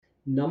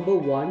Number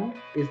one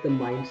is the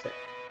mindset.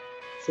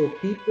 So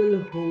people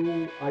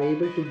who are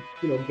able to,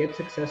 get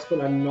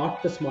successful are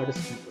not the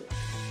smartest people.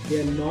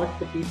 They are not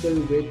the people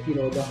with,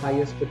 the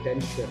highest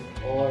potential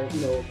or,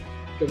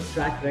 the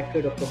track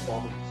record of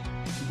performance.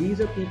 These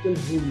are people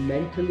who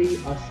mentally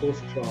are so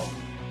strong.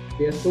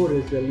 They are so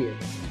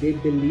resilient. They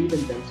believe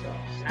in themselves.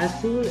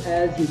 As soon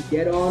as you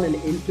get on an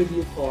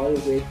interview call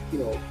with,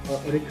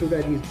 a recruiter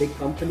at these big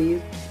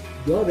companies,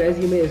 your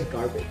resume is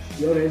garbage.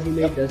 Your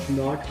resume Yep. does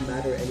not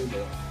matter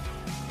anymore.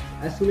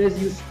 As soon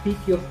as you speak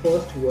your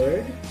first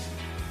word,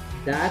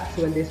 that's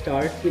when they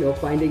start,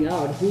 finding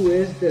out who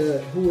is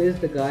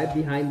the guy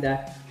behind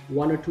that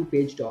 1 or 2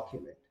 page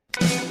document,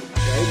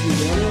 right? You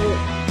wanna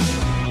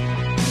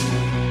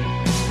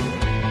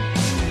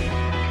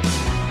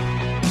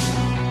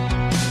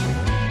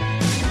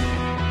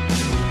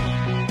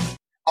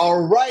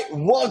All right.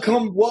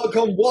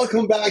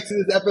 Welcome back to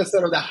this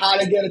episode of the How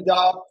to Get a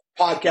Job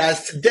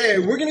podcast. Today,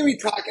 we're going to be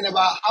talking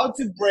about how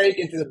to break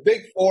into the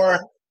big four,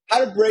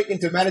 how to break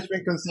into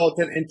management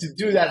consultant. And to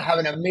do that, I have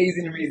an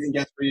amazing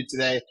guest for you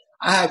today.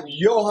 I have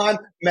Johan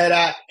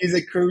Mehta. He's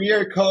a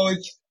career coach,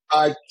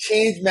 a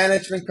change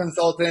management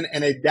consultant,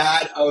 and a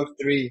dad of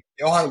three.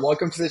 Johan,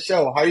 welcome to the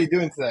show. How are you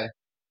doing today?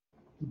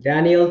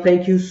 Daniel,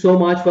 thank you so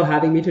much for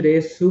having me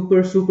today.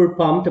 Super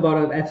pumped about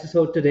our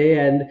episode today.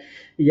 And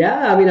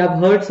yeah, I mean, I've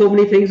heard so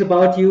many things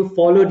about you,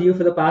 followed you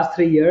for the past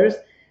 3 years,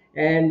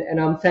 and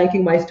I'm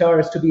thanking my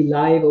stars to be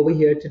live over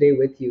here today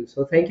with you.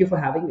 So thank you for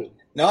having me.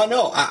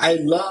 No. I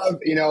love,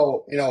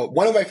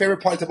 one of my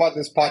favorite parts about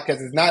this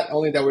podcast is not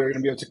only that we're going to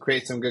be able to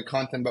create some good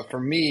content, but for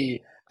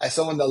me, as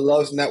someone that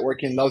loves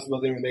networking, loves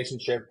building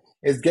relationship,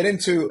 is getting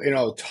to,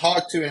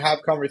 talk to and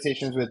have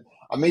conversations with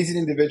amazing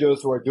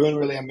individuals who are doing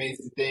really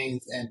amazing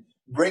things and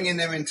bringing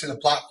them into the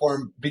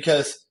platform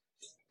because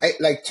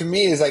like to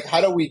me is like, how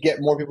do we get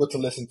more people to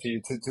listen to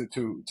you,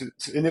 to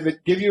and if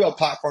it give you a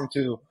platform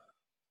to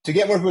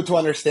get more people to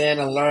understand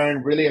and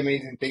learn really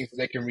amazing things so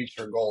they can reach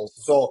their goals.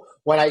 So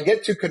when I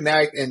get to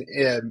connect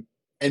and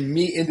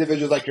meet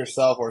individuals like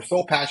yourself who are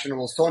so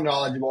passionate, so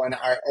knowledgeable, and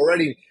are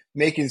already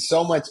making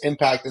so much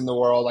impact in the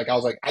world, like I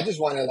was like, I just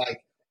want to like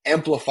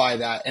amplify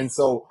that. And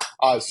so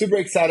super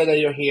excited that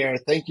you're here.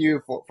 Thank you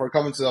for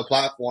coming to the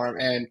platform.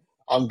 And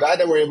I'm glad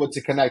that we're able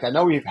to connect. I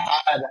know we've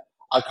had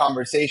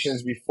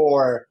conversations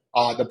before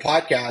the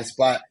podcast,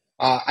 but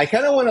I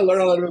kind of want to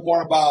learn a little bit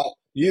more about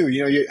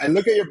I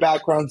look at your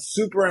background,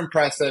 super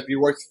impressive. You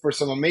worked for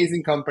some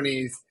amazing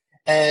companies,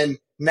 and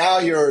now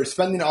you're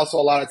spending also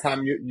a lot of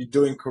time you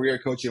doing career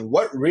coaching.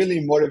 What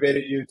really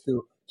motivated you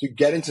to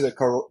get into the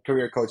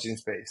career coaching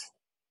space?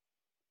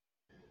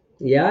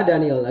 Yeah,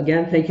 Daniel,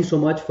 again, thank you so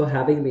much for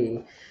having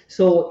me.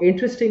 So,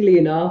 interestingly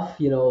enough,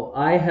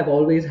 I have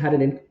always had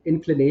an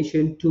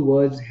inclination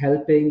towards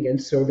helping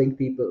and serving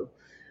people.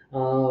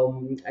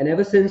 And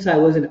ever since I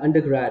was an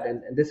undergrad,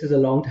 and this is a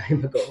long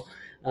time ago,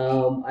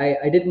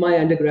 I did my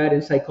undergrad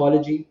in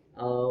psychology,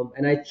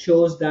 and I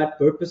chose that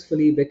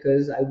purposefully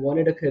because I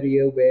wanted a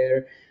career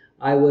where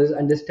I was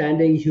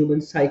understanding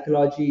human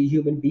psychology,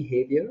 human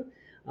behavior.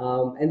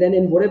 And then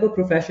in whatever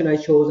profession I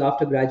chose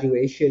after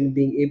graduation,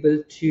 being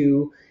able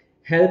to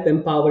help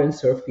empower and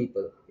serve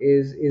people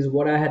is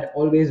what I had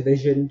always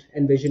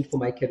envisioned for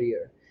my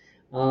career.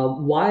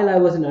 While I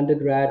was an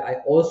undergrad, I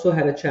also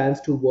had a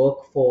chance to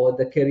work for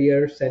the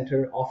Career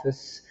Center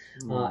office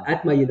Mm.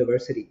 at my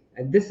university,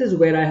 and this is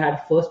where I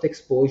had first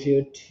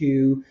exposure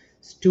to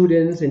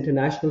students,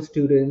 international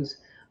students,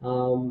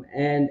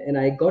 and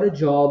I got a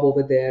job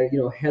over there,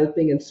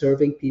 helping and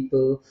serving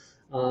people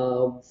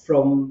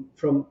from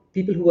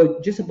people who were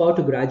just about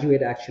to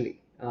graduate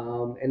actually,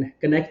 and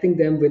connecting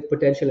them with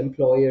potential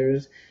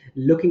employers,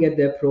 looking at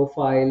their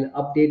profile,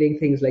 updating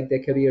things like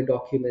their career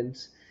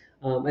documents.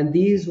 And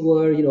these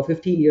were,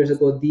 15 years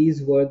ago,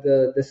 these were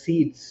the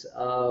seeds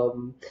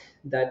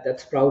that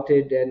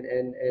sprouted,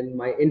 and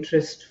my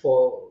interest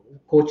for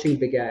coaching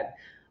began.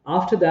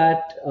 After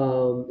that,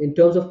 in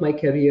terms of my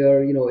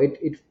career,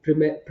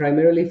 it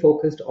primarily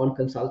focused on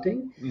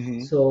consulting.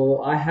 Hmm.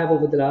 So I have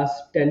over the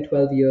last 10,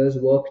 12 years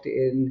worked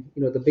in,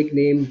 the big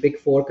name, big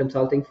four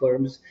consulting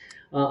firms.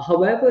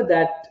 However,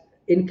 that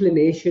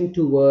inclination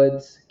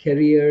towards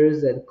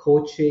careers and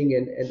coaching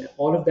and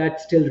all of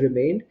that still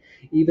remained,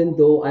 even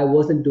though I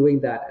wasn't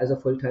doing that as a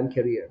full-time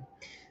career.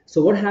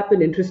 So what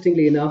happened,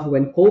 interestingly enough,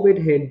 when COVID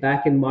hit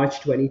back in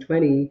March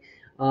 2020,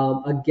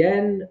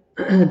 again,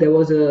 there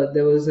was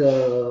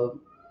a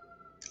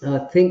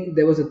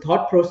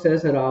thought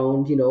process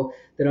around,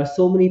 there are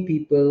so many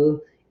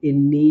people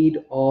in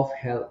need of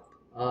help.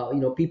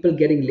 People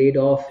getting laid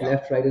off Yeah.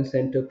 left, right, and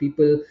center.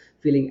 People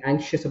feeling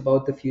anxious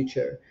about the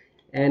future,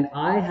 and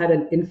I had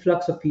an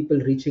influx of people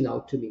reaching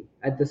out to me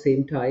at the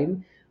same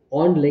time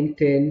on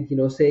LinkedIn,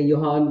 saying,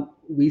 Johan,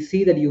 we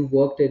see that you've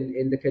worked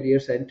in the career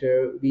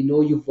center. We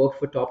know you've worked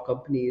for top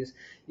companies.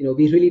 We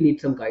really need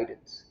some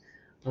guidance.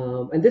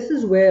 And this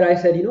is where I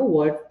said, you know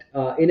what?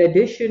 In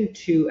addition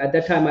to, at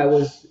that time, I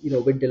was,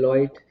 with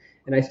Deloitte,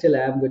 and I still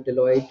am with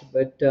Deloitte.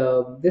 But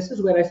this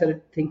is where I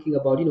started thinking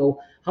about,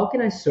 how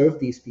can I serve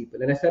these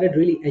people? And I started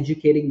really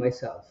educating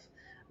myself.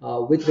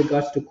 with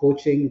regards to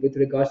coaching, with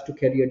regards to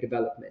career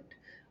development.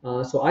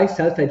 So I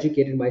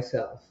self-educated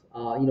myself,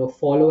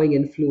 following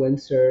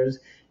influencers,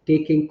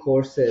 taking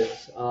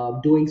courses,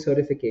 doing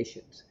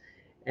certifications,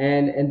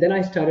 and then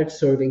I started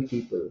serving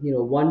people,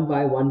 one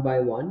by one by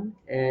one.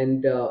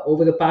 And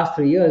over the past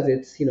 3 years,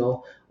 it's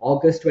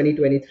August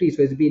 2023,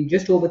 so it's been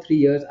just over 3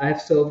 years. I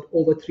have served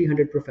over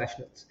 300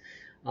 professionals,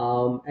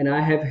 and I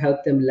have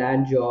helped them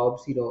land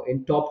jobs,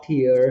 in top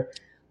tier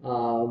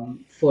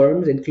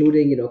firms,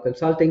 including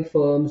consulting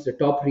firms, the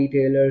top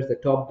retailers, the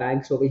top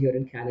banks over here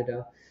in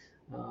Canada.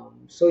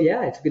 So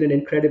yeah, it's been an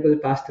incredible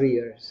past 3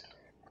 years.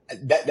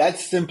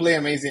 That's simply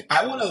amazing.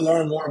 I want to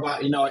learn more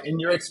about, in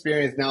your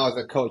experience now as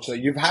a coach. So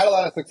you've had a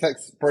lot of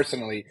success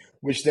personally,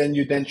 which then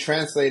you then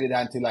translated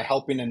that into like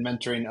helping and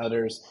mentoring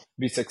others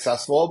be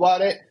successful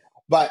about it.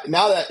 But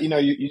now that,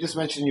 you just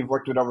mentioned you've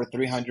worked with over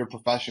 300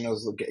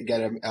 professionals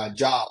get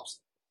jobs.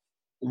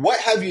 What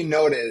have you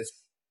noticed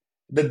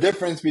the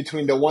difference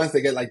between the ones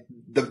that get like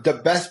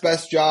the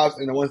best jobs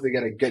and the ones that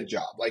get a good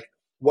job? Like,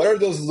 what are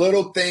those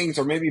little things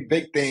or maybe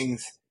big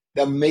things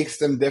that makes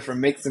them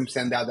different, makes them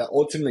stand out, that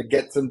ultimately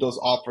gets them those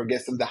offers,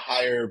 gets them the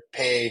higher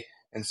pay,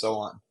 and so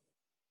on?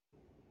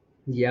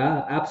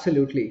 Yeah,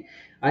 absolutely.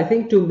 I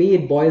think to me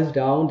it boils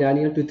down,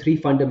 Daniel, to three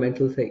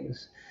fundamental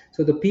things.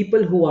 So the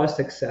people who are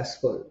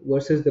successful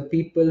versus the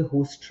people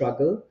who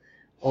struggle,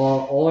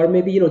 or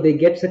maybe they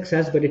get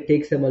success, but it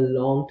takes them a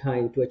long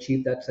time to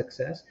achieve that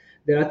success.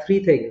 There are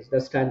three things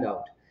that stand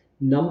out.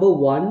 Number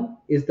one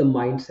is the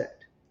mindset.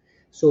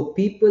 So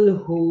people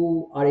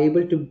who are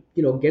able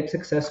to get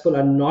successful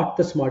are not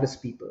the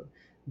smartest people.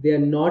 They are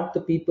not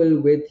the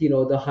people with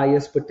the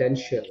highest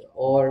potential,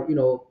 or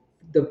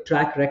the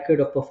track record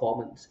of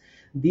performance.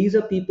 These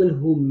are people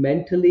who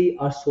mentally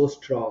are so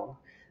strong,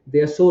 they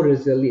are so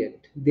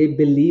resilient, they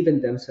believe in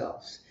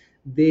themselves,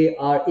 they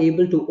are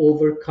able to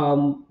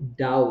overcome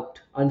doubt,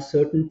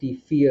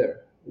 uncertainty,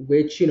 fear,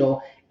 which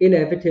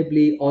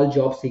inevitably all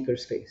job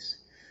seekers face.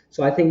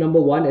 So I think number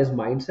one is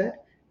mindset.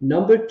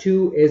 Number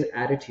two is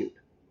attitude,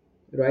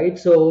 right?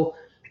 So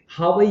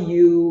how are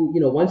you,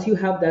 once you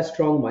have that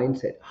strong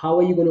mindset, how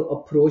are you going to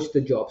approach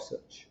the job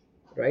search,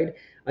 right?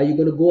 Are you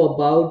going to go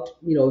about,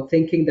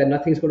 thinking that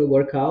nothing's going to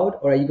work out,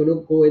 or are you going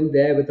to go in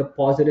there with a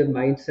positive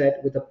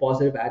mindset, with a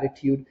positive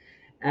attitude?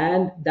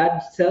 And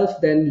that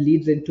self then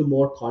leads into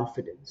more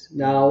confidence.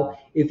 Now, Mm,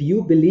 if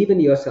you believe in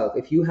yourself,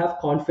 if you have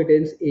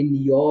confidence in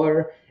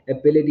your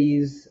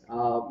abilities,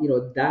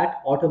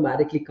 that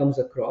automatically comes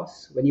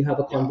across when you have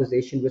a yeah,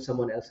 conversation with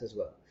someone else as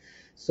well.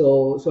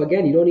 So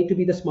again, you don't need to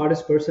be the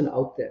smartest person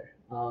out there.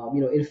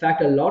 In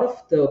fact, a lot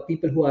of the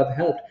people who I've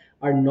helped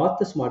are not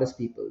the smartest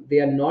people. They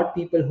are not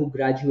people who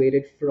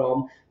graduated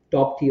from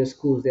top tier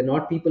schools. They're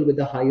not people with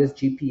the highest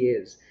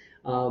GPAs.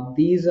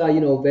 These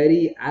are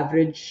very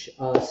average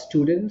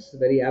students,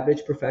 very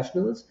average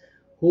professionals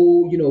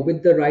who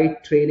with the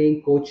right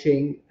training,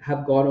 coaching,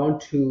 have gone on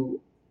to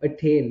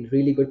attain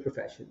really good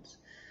professions.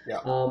 yeah,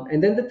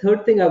 And then the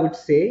third thing I would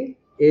say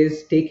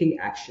is taking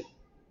action,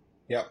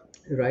 yeah.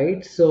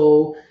 right?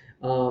 So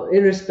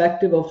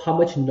irrespective of how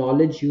much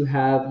knowledge you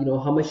have,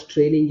 how much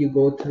training you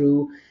go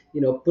through,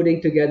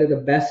 putting together the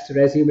best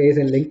resumes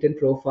and LinkedIn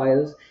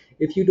profiles,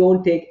 if you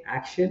don't take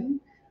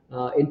action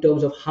in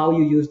terms of how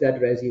you use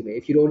that resume,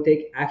 if you don't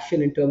take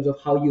action in terms of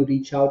how you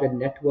reach out and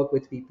network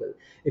with people,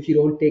 if you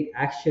don't take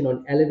action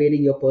on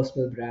elevating your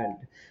personal brand,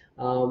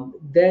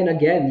 then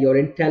again your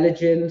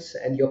intelligence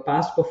and your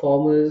past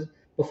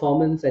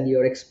performance and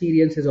your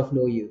experience is of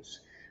no use.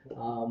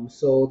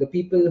 So the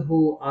people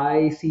who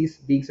I see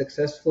being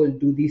successful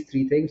do these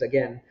three things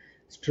again: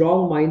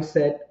 strong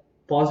mindset,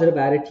 positive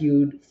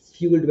attitude,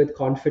 fueled with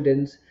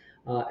confidence,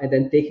 and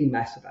then taking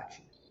massive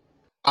action.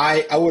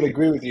 I would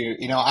agree with you.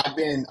 I've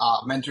been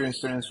mentoring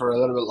students for a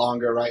little bit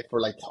longer, right? For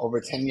like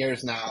over 10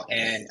 years now.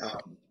 And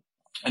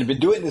I've been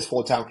doing this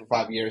full time for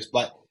 5 years.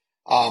 But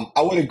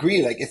I would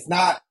agree, like,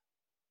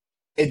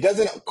 it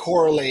doesn't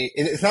correlate.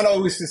 It's not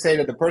always to say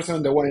that the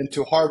person that went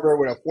into Harvard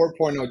with a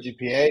 4.0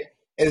 GPA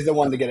is the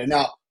one to get it.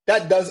 Now,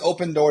 that does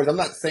open doors. I'm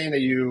not saying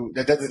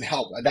that doesn't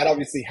help. That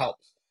obviously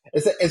helps.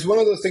 It's one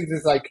of those things.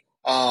 It's like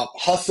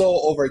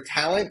hustle over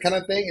talent kind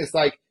of thing. It's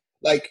like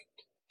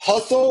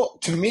hustle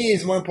to me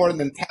is more important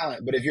than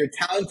talent. But if you're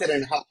talented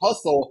and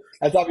hustle,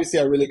 that's obviously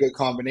a really good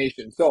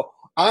combination. So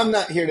I'm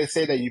not here to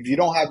say that if you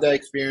don't have that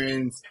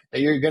experience,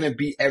 that you're going to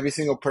beat every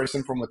single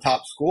person from a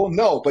top school.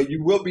 No, but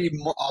you will be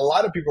a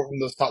lot of people from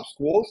those top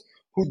schools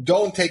who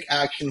don't take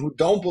action, who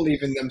don't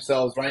believe in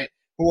themselves, right?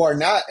 Who are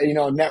not,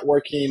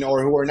 networking,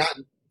 or who are not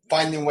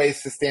finding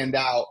ways to stand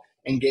out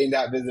and gain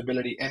that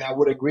visibility. And I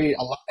would agree,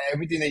 a lot,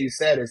 everything that you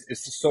said is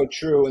just so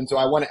true. And so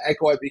I want to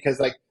echo it because,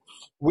 like,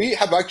 we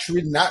have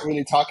actually not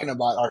really talking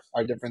about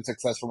our different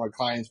success from our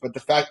clients, but the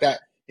fact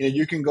that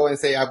you can go and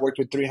say I've worked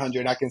with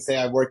 300, I can say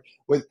I've worked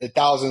with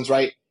thousands,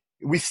 right?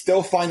 We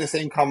still find the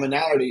same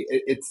commonality.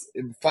 It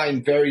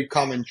find very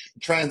common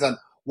trends on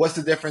what's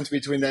the difference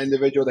between the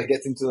individual that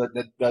gets into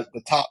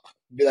the top,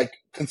 like,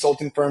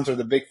 consulting firms, or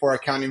the big four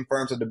accounting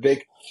firms, or the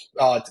big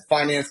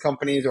finance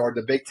companies, or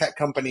the big tech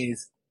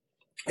companies,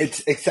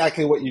 It's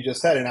exactly what you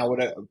just said, and I would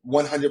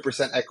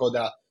 100% echo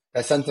that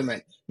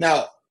sentiment.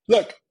 Now,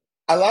 look,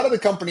 a lot of the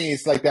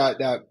companies like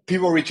that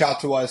people reach out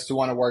to us to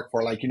want to work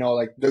for, like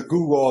like the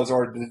Googles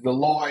or the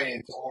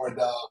Deloitte or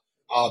the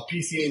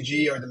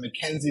PCNG or the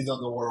McKinseys of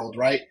the world,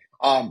 right?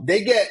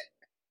 They get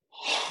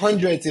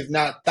hundreds, if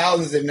not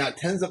thousands, if not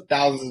tens of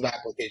thousands of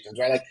applications,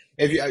 right? Like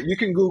if you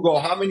can Google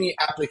how many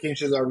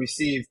applications are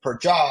received per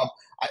job,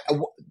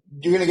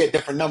 you're going to get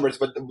different numbers,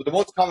 but the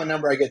most common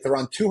number I get is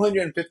around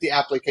 250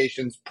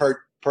 applications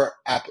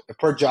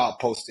per job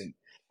posting.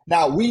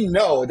 Now we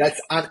know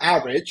that's on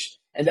average,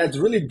 and that's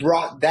really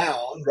brought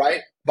down,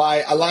 right,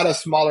 by a lot of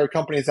smaller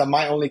companies that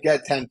might only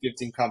get 10,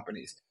 15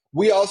 companies.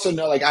 We also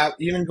know, like,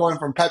 even going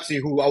from Pepsi,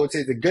 who I would say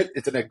is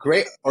it's a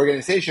great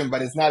organization,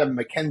 but it's not a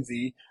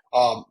McKinsey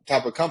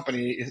type of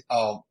company,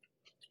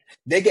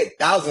 they get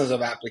thousands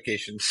of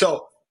applications.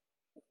 So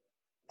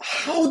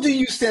how do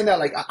you stand out?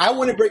 Like, I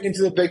want to break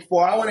into the big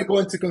four. I want to go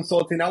into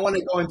consulting. I want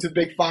to go into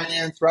big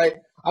finance, right?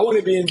 I want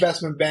to be an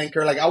investment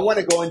banker. Like, I want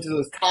to go into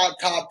those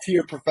top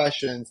tier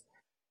professions.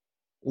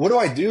 What do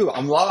I do?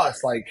 I'm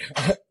lost. Like,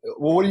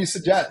 well, what do you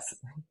suggest?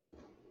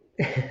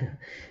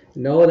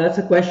 No, that's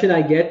a question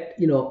I get,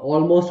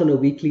 almost on a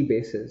weekly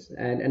basis.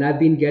 And I've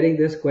been getting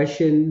this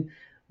question,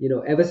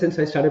 ever since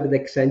I started with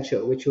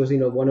Accenture, which was,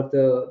 one of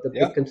the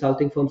Yeah. big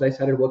consulting firms I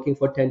started working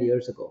for 10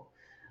 years ago.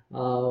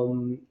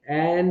 And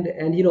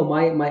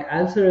my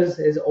answer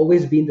has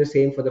always been the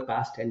same for the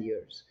past 10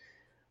 years.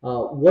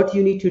 What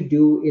you need to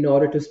do in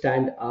order to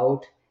stand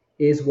out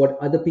is what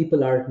other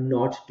people are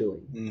not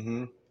doing,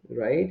 Mm-hmm.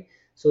 right?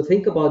 So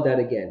think about that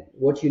again.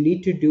 What you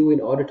need to do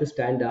in order to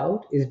stand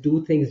out is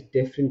do things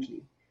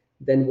differently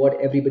than what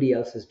everybody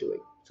else is doing.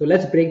 So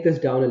let's break this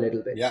down a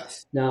little bit.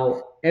 Yes.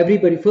 Now,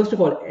 everybody, first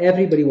of all,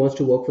 everybody wants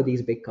to work for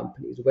these big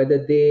companies,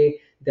 whether they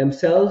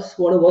themselves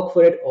want to work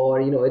for it, or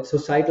it's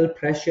societal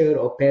pressure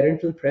or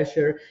parental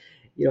pressure.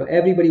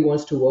 Everybody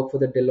wants to work for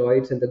the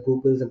Deloittes and the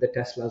Googles and the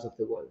Teslas of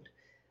the world.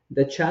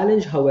 The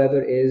challenge,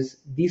 however, is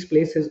these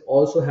places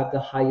also have the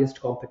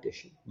highest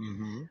competition.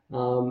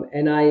 Mm-hmm.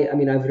 And I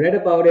mean, I've read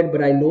about it,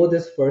 but I know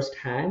this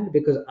firsthand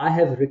because I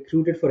have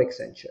recruited for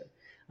Accenture.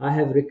 I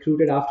have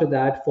recruited after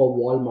that for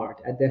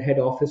Walmart at their head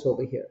office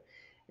over here.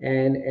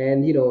 And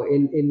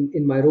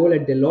in my role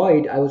at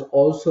Deloitte, I was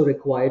also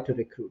required to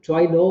recruit. So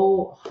I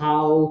know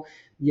how,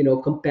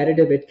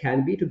 competitive it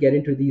can be to get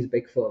into these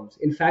big firms.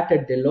 In fact,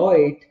 at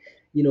Deloitte,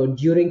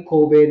 during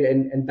COVID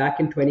and back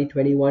in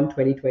 2021,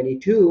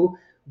 2022,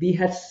 we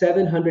had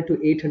 700 to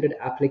 800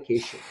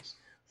 applications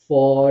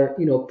for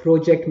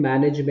project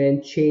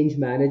management, change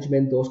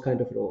management, those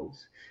kind of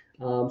roles.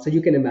 So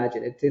you can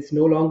imagine it's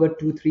no longer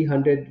 200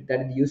 300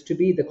 that it used to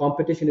be. The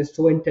competition is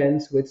so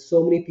intense with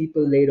so many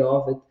people laid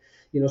off,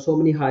 with so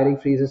many hiring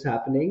freezes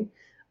happening.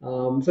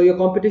 So your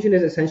competition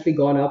has essentially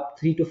gone up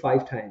 3 to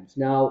 5 times.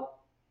 Now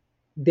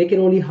they can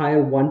only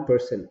hire one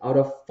person out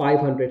of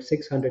 500,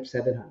 600,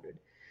 700.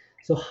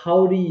 So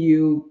how do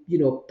you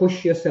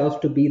push yourself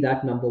to be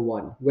that number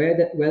one? Well,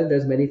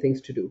 there's many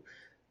things to do.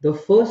 The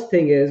first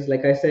thing is,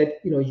 like I said,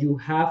 you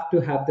have to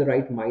have the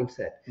right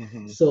mindset.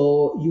 Mm-hmm.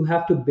 So you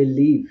have to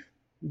believe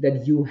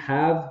that you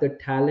have the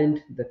talent,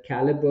 the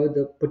caliber,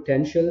 the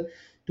potential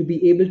to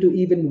be able to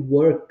even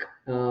work,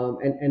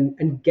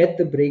 and get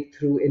the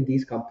breakthrough in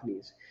these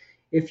companies.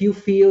 If you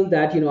feel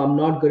that I'm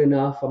not good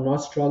enough, I'm not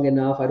strong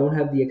enough, I don't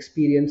have the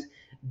experience,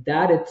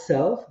 that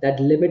itself,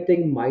 that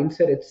limiting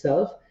mindset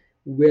itself,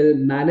 will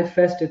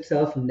manifest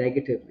itself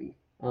negatively,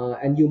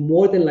 and you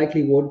more than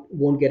likely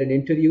won't get an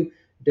interview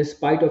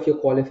despite of your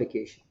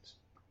qualifications.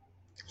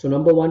 So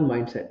number one,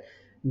 mindset.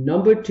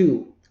 Number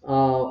two,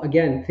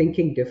 again,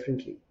 thinking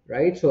differently,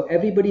 right? So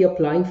everybody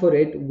applying for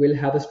it will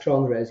have a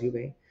strong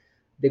resume.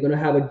 They're going to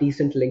have a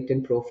decent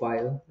LinkedIn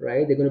profile,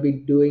 right? They're going to be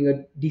doing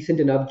a decent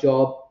enough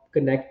job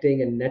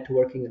connecting and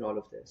networking and all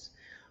of this.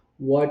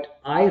 What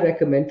I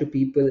recommend to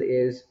people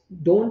is,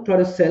 don't try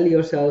to sell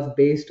yourself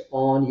based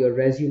on your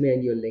resume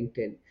and your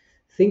LinkedIn.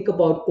 Think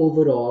about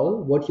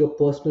overall what your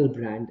personal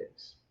brand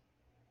is.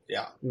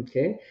 Yeah.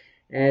 Okay.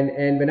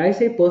 And when I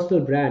say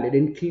personal brand, it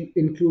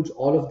includes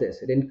all of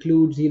this. It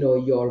includes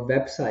your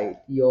website,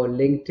 your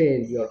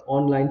LinkedIn, your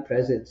online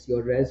presence,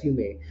 your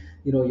resume,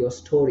 your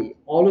story,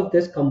 all of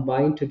this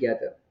combined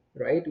together,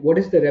 right? What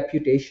is the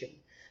reputation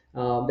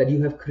that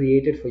you have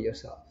created for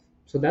yourself?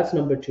 So that's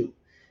number two.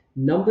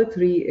 Number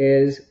three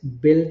is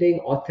building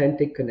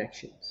authentic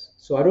connections.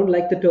 So I don't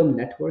like the term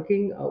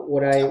networking.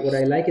 What I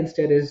Yes. like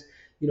instead is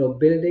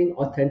building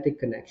authentic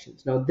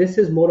connections. Now this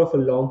is more of a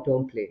long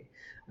term play.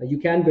 You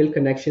can build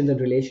connections and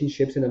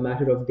relationships in a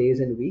matter of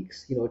days and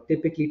weeks. It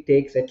typically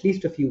takes at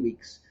least a few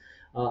weeks,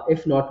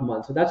 if not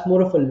months. So that's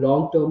more of a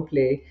long-term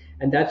play,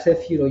 and that's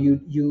if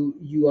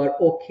you are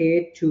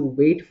okay to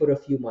wait for a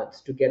few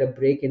months to get a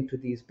break into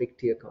these big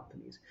tier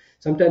companies.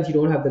 Sometimes you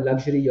don't have the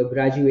luxury. You're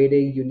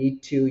graduating. You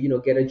need to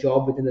get a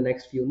job within the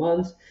next few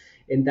months.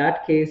 In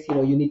that case,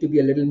 you need to be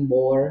a little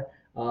more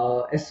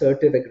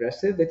assertive,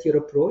 aggressive with your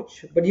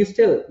approach. But you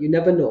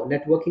never know.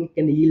 Networking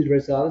can yield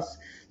results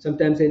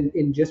sometimes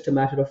in just a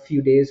matter of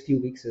few days, few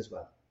weeks as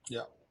well.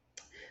 Yeah.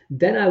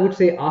 Then I would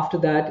say after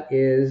that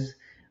is,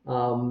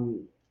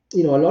 um, a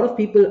lot of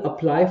people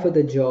apply for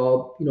the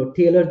job,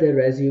 tailor their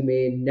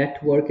resume,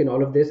 network, and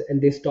all of this, and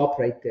they stop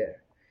right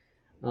there.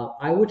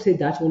 I would say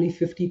that's only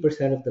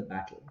 50% of the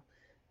battle.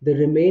 The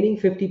remaining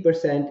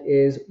 50%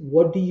 is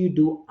what do you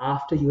do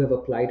after you have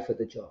applied for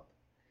the job?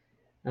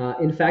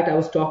 In fact, I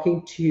was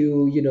talking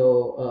to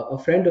a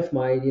friend of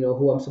mine,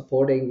 who I'm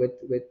supporting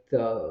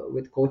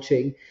with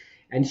coaching,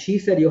 and she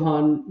said,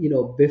 Johan,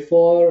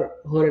 before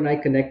her and I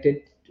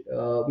connected,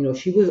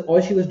 she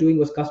was doing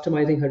was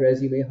customizing her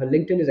resume. Her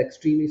LinkedIn is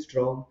extremely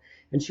strong,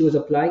 and she was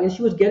applying, and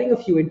she was getting a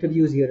few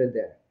interviews here and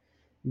there.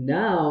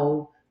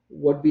 Now,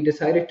 what we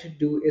decided to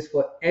do is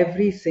for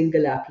every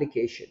single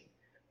application,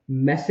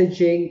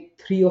 messaging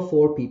three or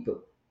four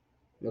people.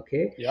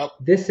 Okay, Yep.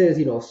 this is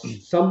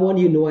someone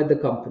at the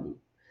company,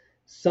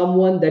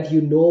 someone that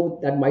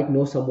that might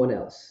know someone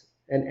else,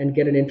 and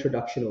get an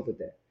introduction over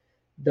there,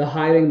 the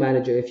hiring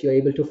manager if you're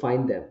able to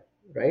find them,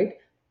 right,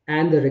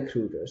 and the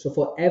recruiter. So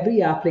for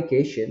every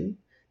application,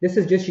 this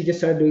is just she just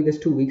started doing this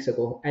 2 weeks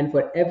ago, and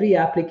for every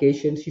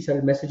application she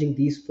started messaging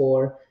these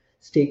four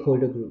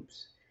stakeholder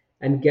groups.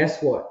 And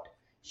guess what,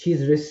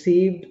 she's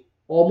received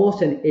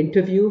almost an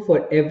interview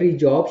for every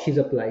job she's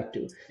applied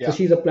to. So Yeah.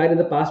 she's applied in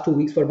the past 2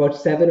 weeks for about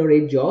 7 or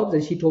 8 jobs,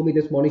 and she told me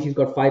this morning she's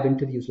got 5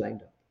 interviews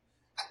lined up,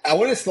 I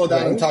want to slow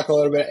down and right? talk a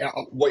little bit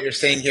of what you're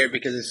saying here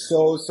because it's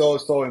so, so,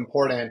 so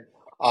important.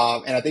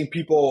 And I think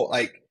people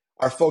like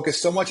are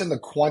focused so much on the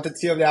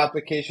quantity of the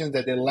applications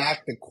that they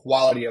lack the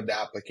quality of the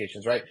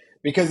applications, right?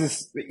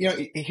 Because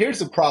here's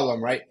the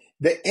problem, right?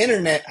 The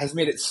internet has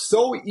made it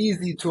so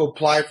easy to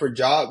apply for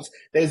jobs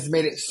that it's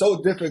made it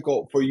so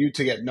difficult for you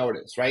to get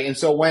noticed, right? And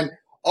so when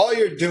all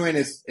you're doing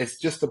is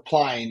just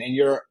applying and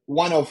you're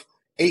one of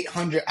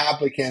 800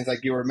 applicants,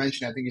 like you were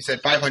mentioning, I think you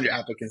said 500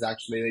 applicants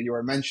actually that you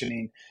were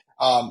mentioning,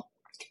 um,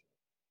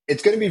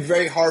 it's going to be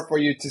very hard for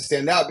you to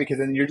stand out because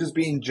then you're just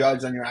being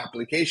judged on your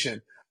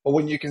application. But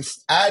when you can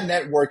add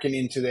networking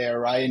into there,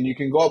 right, and you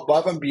can go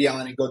above and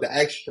beyond and go the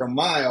extra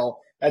mile,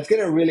 that's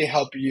going to really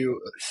help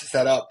you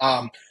set up.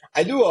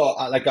 I do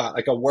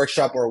a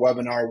workshop or a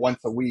webinar once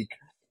a week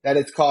that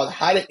it's called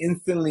 "How to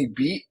Instantly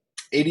Beat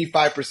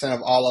 85%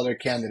 of All Other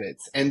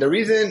Candidates." And the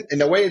reason,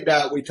 and the way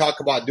that we talk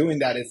about doing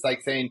that is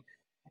like saying,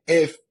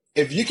 if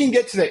if you can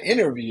get to the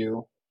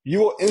interview, you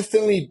will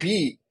instantly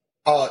beat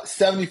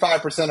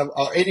 75% of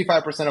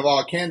 85% of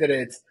all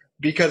candidates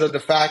because of the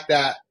fact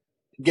that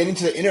getting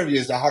to the interview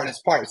is the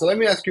hardest part. So let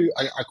me ask you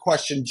a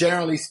question.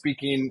 Generally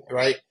speaking,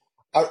 right?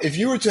 If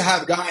you were to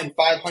have gotten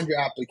 500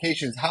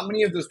 applications, how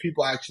many of those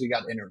people actually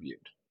got interviewed?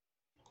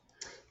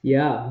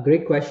 Yeah,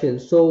 great question.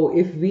 So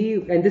if we,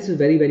 and this is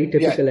very, very Yeah,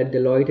 typical at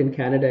Deloitte in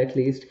Canada at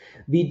least,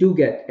 we do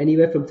get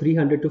anywhere from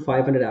 300 to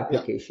 500 yeah,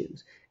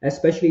 applications,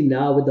 especially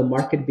now with the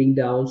market being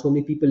down, so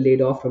many people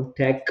laid off from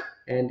tech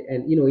and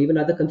even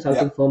other yeah.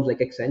 consulting firms like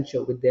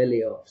Accenture with their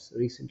layoffs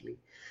recently.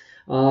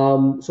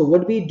 So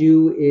what we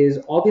do is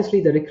obviously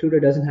the recruiter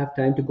doesn't have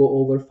time to go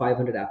over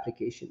 500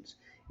 applications.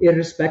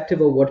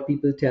 Irrespective of what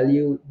people tell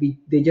you,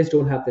 they just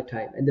don't have the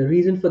time. And the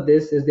reason for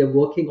this is they're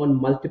working on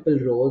multiple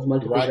roles,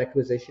 multiple Right.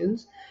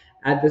 requisitions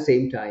at the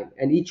same time.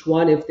 And each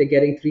one, if they're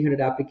getting 300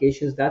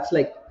 applications, that's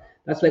like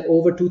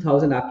over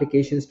 2,000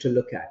 applications to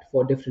look at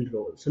for different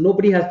roles. So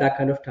nobody has that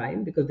kind of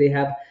time because they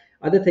have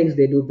other things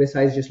they do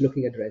besides just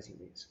looking at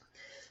resumes.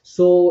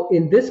 So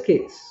in this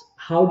case,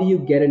 how do you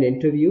get an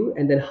interview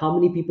and then how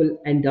many people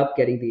end up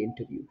getting the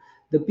interview?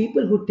 The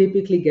people who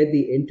typically get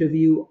the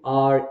interview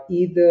are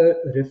either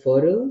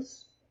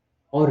referrals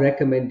or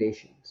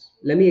recommendations.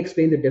 Let me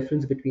explain the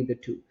difference between the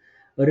two.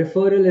 A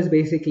referral is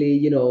basically,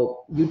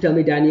 you tell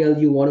me, Daniel,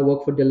 you want to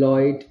work for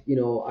Deloitte,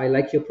 I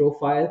like your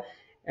profile,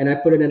 and I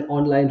put in an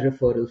online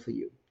referral for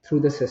you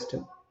through the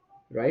system,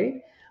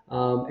 right?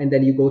 And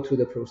then you go through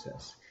the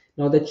process.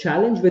 Now, the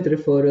challenge with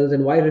referrals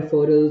and why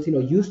referrals,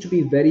 used to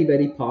be very,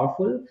 very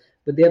powerful,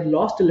 but they have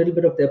lost a little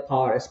bit of their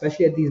power,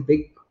 especially at these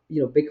big,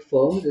 big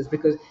firms, is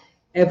because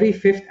every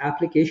fifth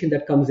application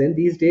that comes in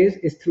these days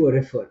is through a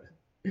referral,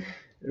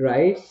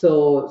 right?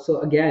 So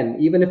again,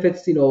 even if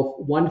it's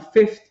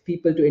 1/5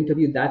 people to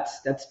interview,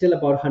 that's still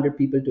about 100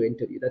 people to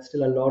interview. That's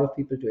still a lot of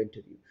people to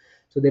interview.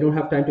 So they don't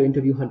have time to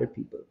interview 100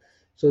 people.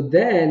 So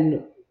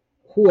then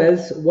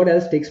what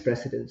else takes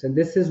precedence? And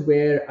this is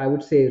where I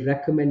would say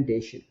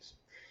recommendations.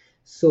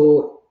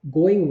 So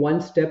going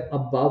one step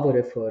above a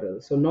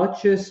referral. So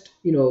not just,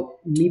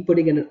 me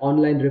putting in an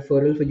online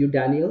referral for you,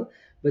 Daniel,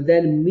 but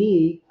then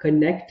me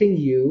connecting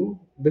you,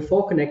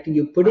 before connecting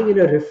you, putting in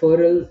a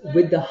referral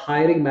with the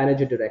hiring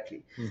manager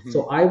directly. Hmm.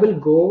 So I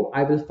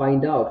will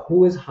find out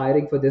who is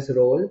hiring for this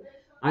role.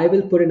 I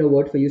will put in a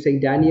word for you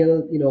saying,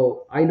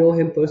 Daniel, I know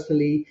him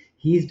personally.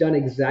 He's done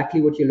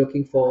exactly what you're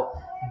looking for.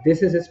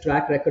 This is his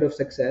track record of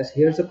success.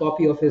 Here's a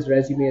copy of his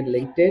resume and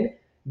LinkedIn.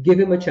 Give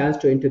him a chance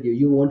to interview.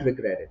 You won't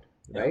regret it,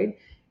 Yeah. right?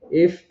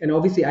 If and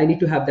obviously I need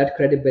to have that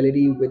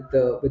credibility with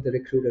the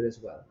recruiter as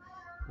well.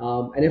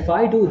 And if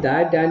I do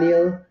that,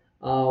 Daniel,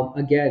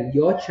 again,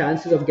 your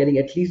chances of getting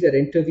at least that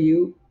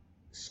interview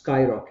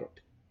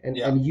skyrocket, and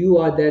Yeah. and you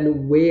are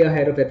then way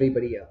ahead of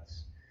everybody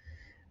else.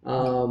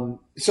 Um,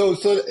 So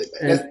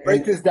let's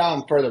break and this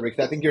down further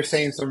because I think you're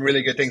saying some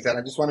really good things, and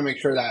I just want to make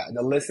sure that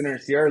the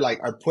listeners here like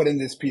are putting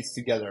this piece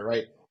together,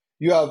 right?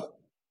 You have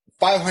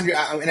 500,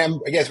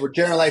 and I guess we're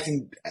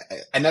generalizing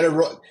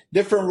another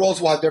different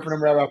roles will have different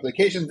number of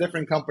applications,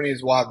 different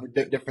companies will have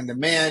different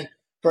demand.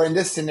 For in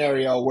this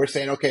scenario, we're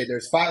saying, okay,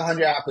 there's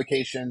 500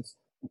 applications.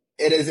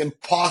 It is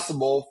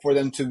impossible for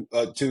them to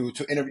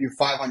interview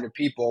 500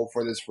 people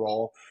for this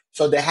role.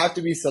 So they have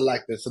to be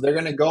selective. So they're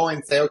going to go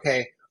and say,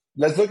 okay,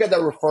 let's look at the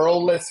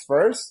referral list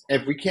first.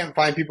 If we can't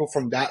find people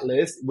from that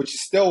list, which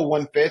is still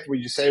one fifth, where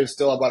you say it's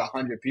still about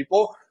 100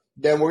 people,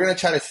 then we're going to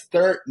try to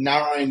start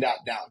narrowing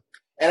that down.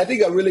 And I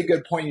think a really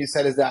good point you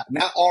said is that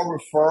not all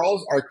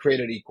referrals are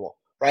created equal,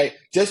 right?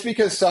 Just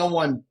because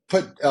someone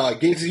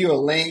gives you a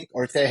link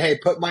or say, hey,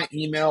 put my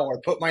email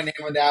or put my name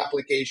on the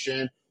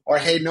application, or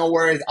hey, no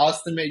worries, I'll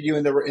submit you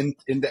in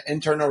the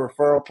internal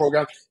referral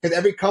program, because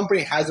every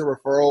company has a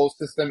referral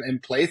system in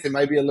place. It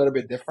might be a little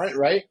bit different,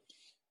 right?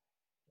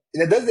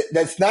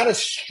 That's not as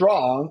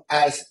strong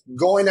as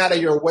going out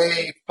of your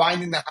way,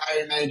 finding the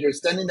hiring manager,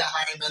 sending the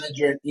hiring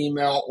manager an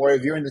email, or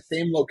if you're in the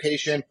same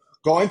location,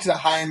 going to the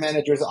hiring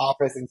manager's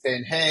office and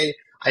saying, hey,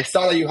 I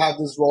saw that you have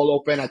this role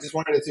open. I just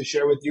wanted to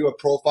share with you a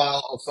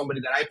profile of somebody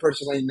that I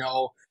personally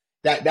know.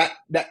 That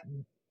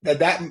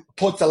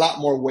puts a lot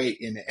more weight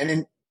in it. And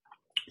then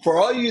for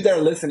all you that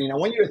are listening, I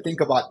want you to think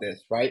about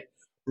this, right?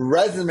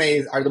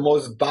 Resumes are the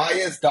most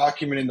biased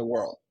document in the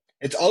world.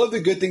 It's all of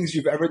the good things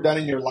you've ever done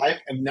in your life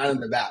and none of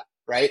the bad,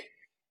 right?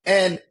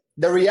 And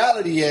the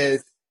reality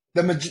is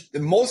the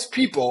most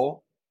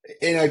people,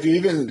 if you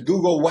even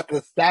Google what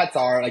the stats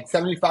are, like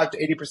 75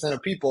 to 80%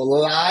 of people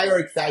lie or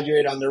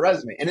exaggerate on their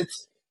resume. And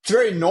it's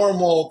very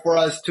normal for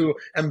us to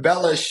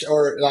embellish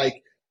or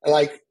like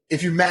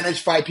if you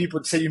manage 5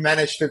 people, to say you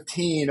manage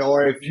 15,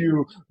 or if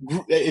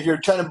you're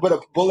trying to put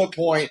a bullet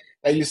point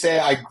that you say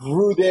I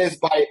grew this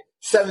by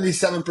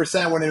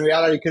 77%, when in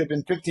reality it could have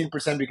been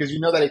 15% because you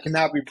know that it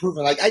cannot be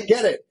proven. Like, I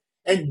get it.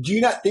 And do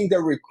you not think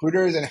that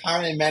recruiters and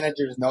hiring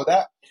managers know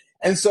that?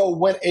 And so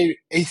when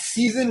a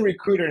seasoned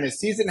recruiter and a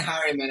seasoned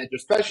hiring manager,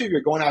 especially if you're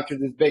going after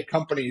these big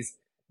companies,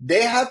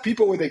 they have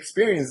people with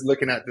experience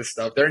looking at this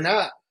stuff. They're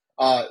not,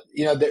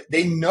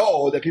 they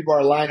know that people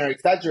are lying or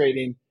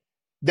exaggerating.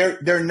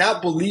 They're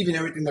not believing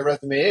everything the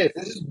resume is.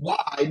 This is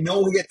why no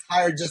one gets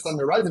hired just on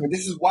the resume.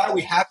 This is why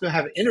we have to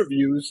have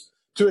interviews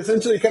to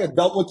essentially kind of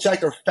double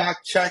check or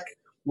fact check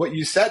what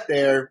you said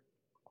there.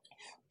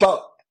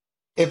 But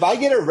if I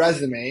get a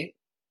resume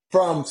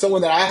from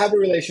someone that I have a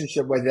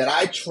relationship with, that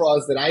I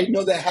trust, that I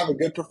know that have a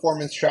good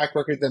performance track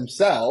record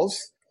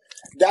themselves,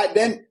 that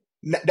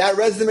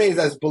resume is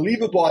as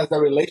believable as the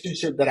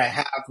relationship that I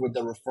have with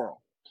the referral.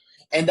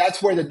 And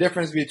that's where the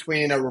difference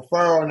between a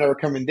referral and a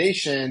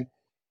recommendation,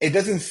 it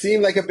doesn't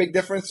seem like a big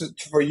difference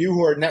for you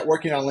who are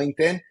networking on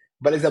LinkedIn,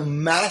 but it's a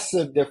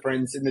massive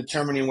difference in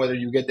determining whether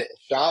you get the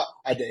shot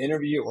at the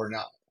interview or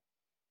not.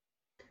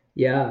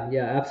 yeah,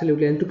 yeah,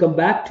 absolutely. And to come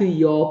back to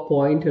your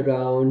point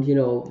around,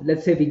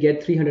 let's say we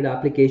get 300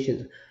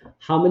 applications,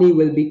 how many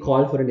will be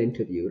called for an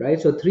interview, right?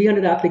 So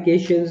 300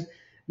 applications,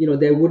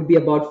 there would be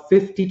about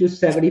 50 to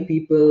 70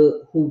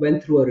 people who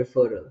went through a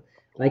referral.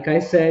 Like I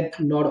said,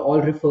 not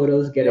all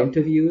referrals get Yep.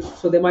 interviews,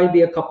 so there might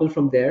be a couple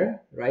from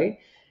there, right?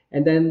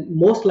 And then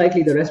most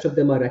likely the rest of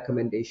them are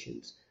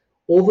recommendations.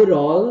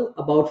 Overall,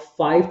 about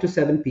 5 to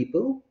 7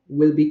 people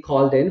will be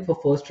called in for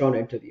first round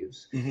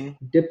interviews. Mm-hmm.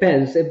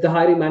 Depends if the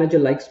hiring manager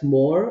likes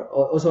more,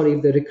 or sorry,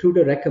 if the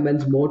recruiter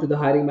recommends more to the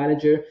hiring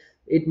manager,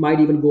 it might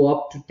even go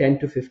up to 10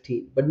 to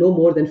 15, but no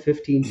more than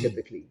 15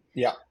 typically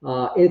Yeah.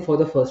 for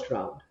the first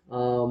round.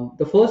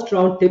 The first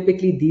round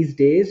typically these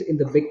days in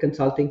the big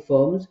consulting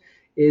firms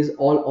is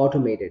all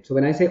automated. So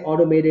when I say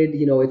automated,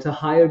 it's a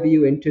higher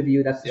view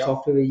interview. That's the Yep.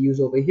 software we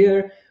use over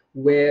here,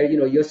 where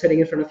you're sitting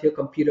in front of your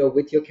computer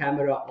with your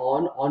camera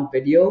on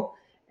video,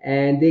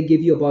 and they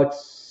give you about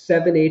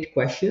 7 8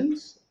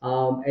 questions,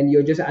 and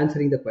you're just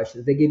answering the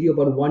questions. They give you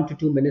about 1 to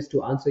 2 minutes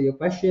to answer your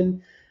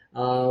question,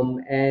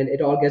 and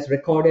it all gets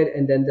recorded,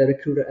 and then the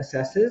recruiter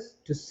assesses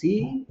to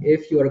see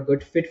if you're a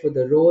good fit for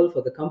the role,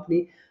 for the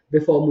company,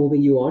 before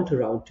moving you on to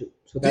round two.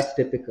 So that's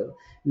typical.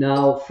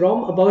 Now,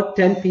 from about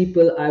 10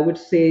 people, I would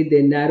say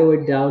they narrow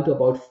it down to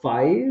about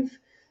five,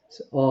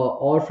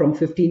 or from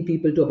 15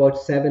 people to about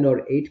 7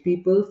 or 8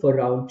 people for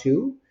round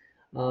two.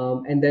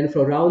 And then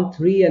for round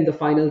three and the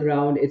final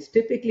round, it's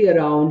typically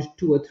around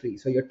two or three.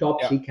 So your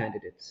top Yeah. three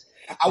candidates.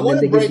 I And then want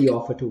to they give the break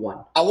offer to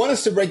one. I want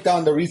us to break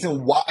down the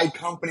reason why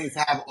companies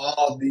have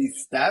all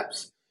these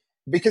steps,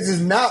 because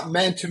it's not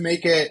meant to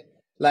make it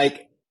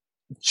like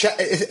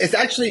it's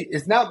actually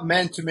it's not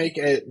meant to make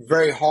it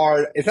very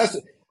hard. It's not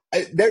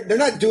they're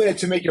not doing it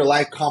to make your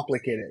life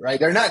complicated, right?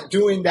 They're not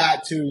doing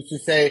that to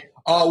say,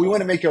 oh, we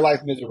want to make your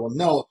life miserable.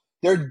 No,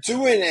 they're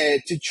doing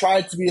it to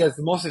try to be as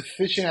most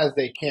efficient as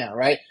they can,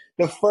 right?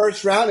 The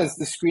first round is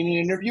the screening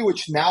interview,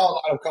 which now a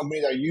lot of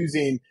companies are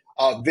using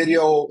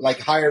video like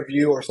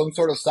HireVue or some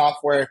sort of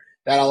software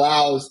that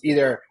allows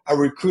either a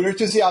recruiter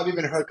to see. I've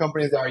even heard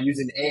companies that are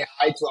using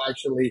AI to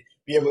actually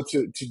be able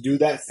to do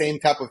that same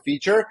type of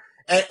feature.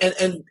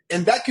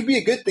 And that could be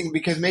a good thing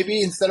because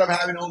maybe instead of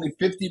having only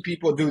 50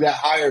 people do that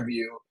hire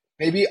view,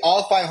 maybe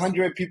all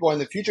 500 people in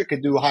the future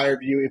could do a hire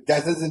view if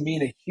that doesn't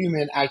mean a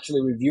human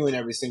actually reviewing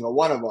every single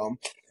one of them.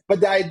 But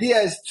the idea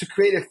is to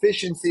create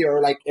efficiency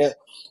or like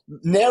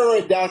narrow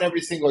it down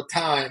every single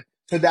time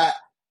so that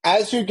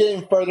as you're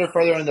getting further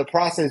in the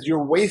process,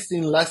 you're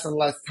wasting less and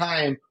less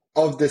time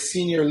of the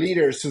senior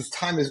leaders whose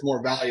time is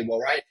more valuable,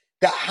 right?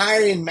 The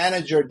hiring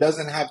manager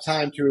doesn't have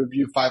time to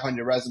review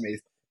 500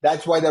 resumes.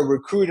 That's why the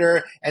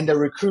recruiter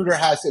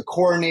has a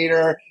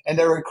coordinator, and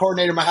the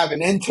coordinator might have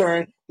an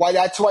intern. Why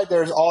that's why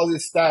there's all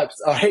these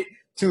steps, all right,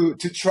 to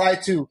try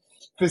to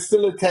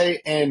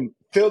facilitate and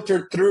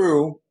filter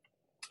through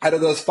out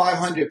of those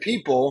 500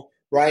 people,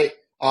 right,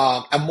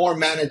 a more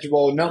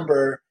manageable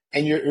number.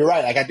 And you're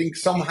right. Like I think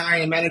some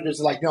hiring managers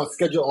are like,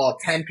 schedule all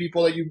 10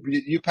 people that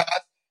you pass,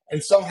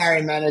 and some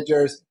hiring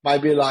managers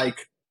might be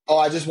like, oh,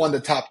 I just want the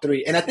top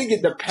three. And I think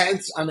it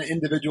depends on the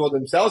individual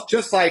themselves.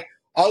 Just like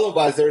all of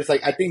us, there's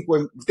like I think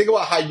when think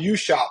about how you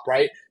shop,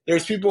 right?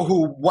 There's people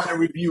who want to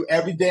review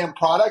every damn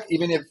product,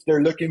 even if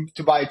they're looking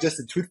to buy just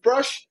a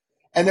toothbrush.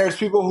 And there's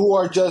people who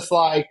are just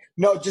like,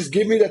 no, just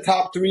give me the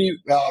top three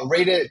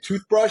rated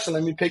toothbrush and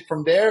let me pick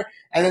from there.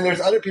 And then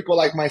there's other people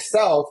like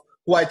myself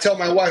who I tell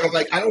my wife, I'm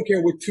like, I don't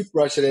care what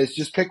toothbrush it is,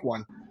 just pick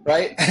one,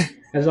 right?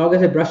 As long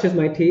as it brushes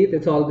my teeth,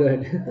 it's all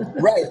good.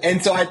 Right.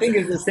 And so I think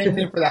it's the same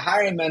thing for the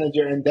hiring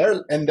manager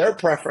and their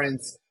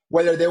preference,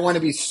 whether they want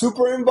to be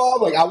super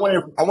involved, like I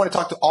want to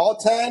talk to all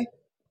 10,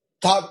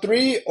 top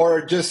three,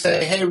 or just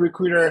say, hey,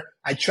 recruiter,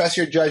 I trust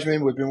your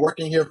judgment. We've been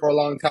working here for a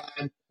long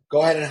time.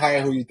 Go ahead and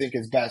hire who you think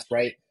is best,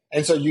 right?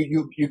 And so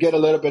you get a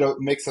little bit of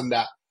mix on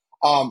that.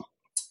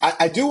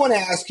 I do want to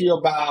ask you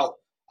about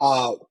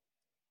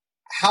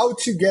how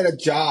to get a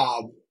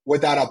job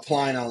without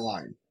applying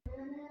online.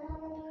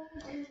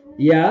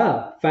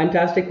 Yeah,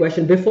 fantastic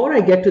question. Before I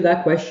get to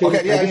that question, Okay,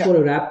 I yeah, just yeah. want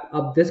to wrap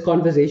up this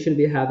conversation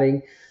we're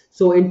having.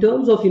 So, in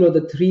terms of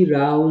the 3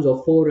 rounds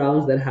or 4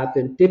 rounds that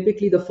happen,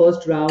 typically the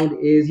first round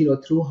is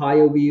through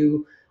HireVue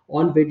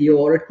on video,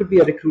 or it could be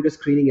a recruiter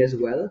screening as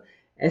well.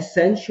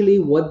 Essentially,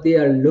 what they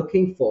are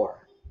looking for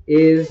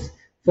is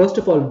first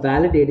of all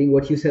validating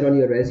what you said on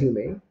your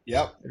resume,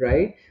 Yep.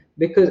 right?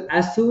 Because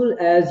as soon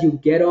as you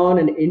get on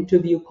an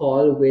interview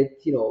call with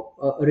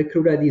a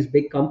recruiter at these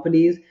big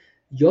companies,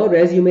 your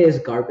resume is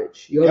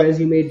garbage. Your Yep.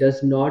 resume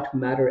does not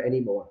matter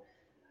anymore.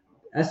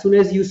 As soon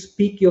as you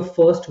speak your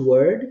first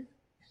word,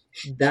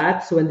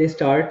 that's when they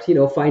start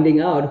finding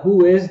out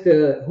who is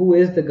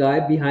the guy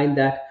behind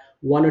that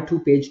 1 or 2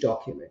 page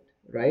document,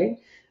 right?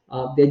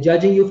 They're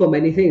judging you for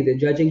many things. They're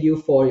judging you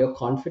for your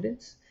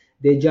confidence.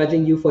 They're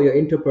judging you for your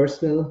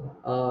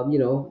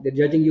interpersonal, they're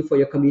judging you for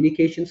your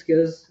communication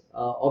skills,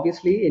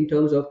 obviously, in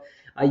terms of,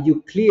 are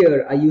you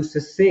clear, are you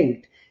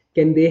succinct,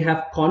 can they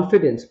have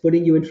confidence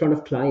putting you in front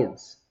of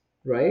clients,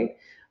 right?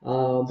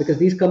 Because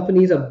these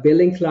companies are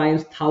billing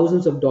clients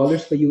thousands of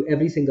dollars for you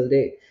every single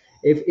day.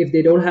 If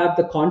they don't have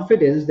the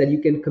confidence that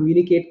you can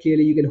communicate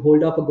clearly, you can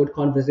hold up a good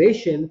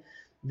conversation,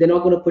 they're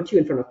not going to put you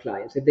in front of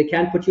clients. If they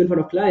can't put you in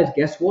front of clients,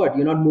 guess what?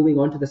 You're not moving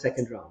on to the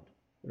second round,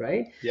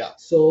 right? Yeah.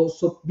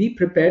 So be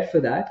prepared for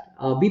that.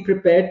 Be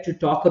prepared to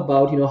talk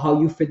about how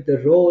you fit the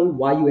role,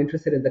 why you're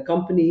interested in the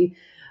company,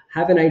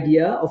 have an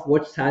idea of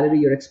what salary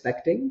you're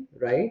expecting,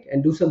 right?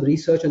 And do some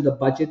research on the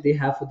budget they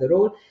have for the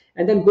role,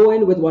 and then go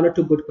in with 1 or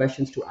 2 good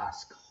questions to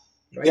ask,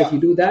 right? If Yeah. you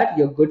do that,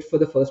 you're good for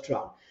the first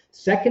round.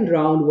 Second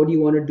round, what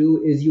you want to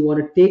do is you want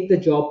to take the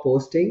job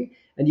posting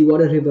and you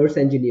want to reverse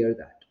engineer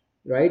that,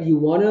 right? You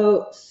want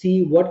to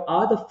see what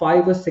are the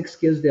 5 or 6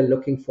 skills they're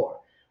looking for.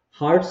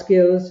 Hard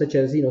skills such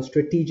as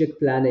strategic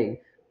planning,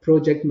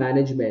 project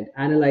management,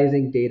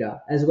 analyzing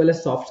data, as well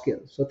as soft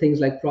skills. So things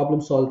like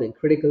problem solving,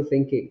 critical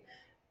thinking,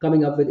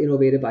 coming up with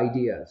innovative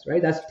ideas,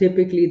 right? That's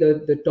typically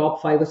the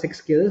top 5 or 6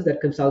 skills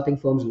that consulting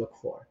firms look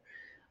for.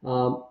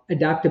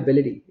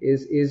 Adaptability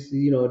is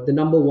the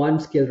number one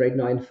skill right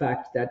now, in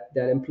fact, that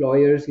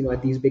employers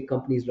at these big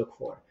companies look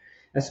for,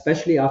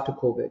 especially after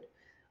COVID.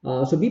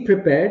 So be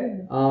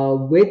prepared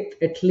with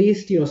at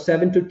least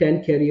 7 to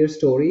 10 career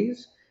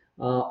stories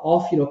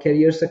of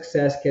career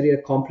success, career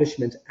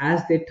accomplishments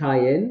as they tie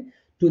in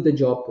to the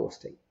job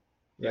posting,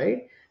 Yeah.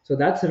 right? So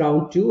that's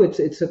round two.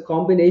 It's a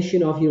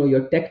combination of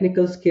your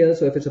technical skills.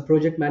 So if it's a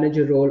project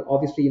manager role,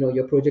 obviously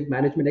your project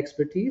management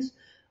expertise,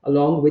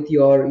 along with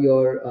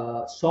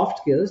your soft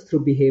skills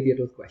through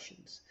behavioral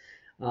questions.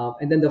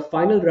 And then the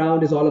final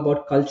round is all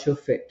about culture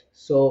fit.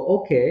 So,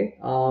 okay,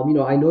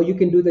 I know you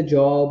can do the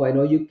job. I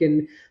know you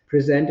can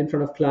present in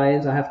front of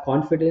clients. I have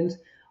confidence.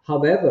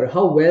 However,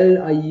 how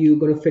well are you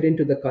going to fit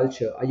into the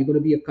culture? Are you going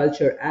to be a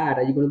culture add?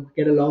 Are you going to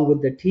get along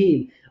with the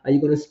team? Are you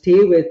going to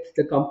stay with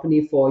the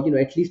company for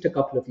at least a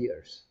couple of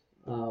years?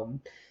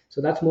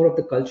 So that's more of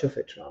the culture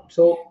fit round.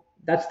 So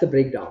that's the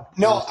breakdown,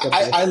 No, step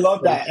I, by I love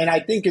step. that. And I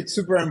think it's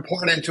super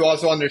important to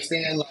also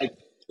understand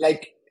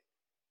like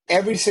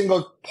every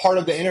single part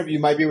of the interview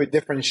might be with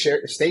different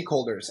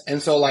stakeholders.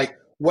 And so like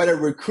what a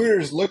recruiter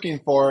is looking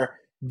for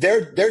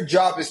their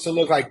job is to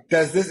look like,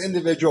 does this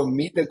individual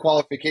meet the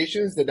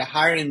qualifications that the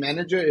hiring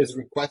manager is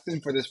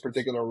requesting for this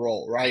particular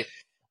role, right?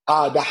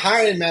 The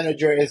hiring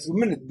manager is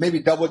going to maybe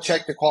double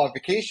check the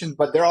qualifications,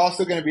 but they're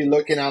also going to be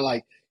looking at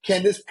like,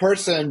 can this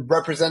person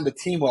represent the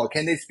team well?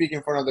 Can they speak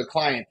in front of the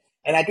client?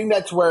 And I think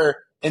that's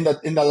where in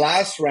the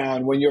last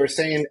round, when you were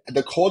saying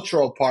the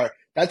cultural part,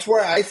 that's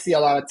where I see a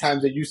lot of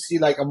times that you see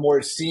like a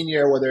more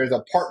senior, whether it's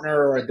a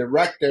partner or a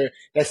director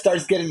that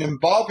starts getting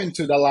involved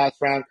into the last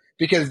round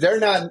because they're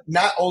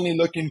not only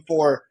looking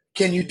for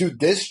can you do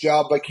this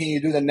job, but can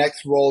you do the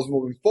next roles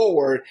moving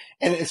forward?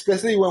 And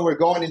especially when we're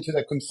going into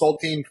the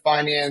consulting,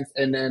 finance,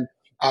 and then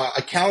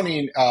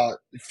accounting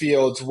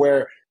fields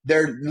where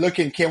they're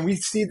looking, can we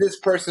see this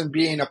person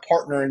being a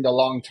partner in the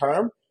long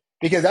term?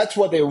 Because that's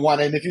what they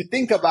want. And if you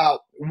think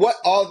about what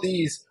all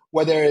these,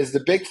 whether it's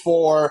the big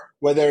four,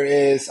 whether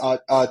it's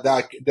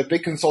the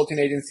big consulting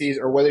agencies,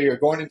 or whether you're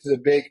going into the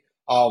big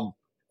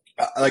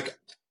like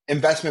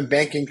investment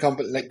banking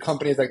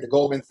companies like the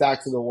Goldman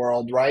Sachs of the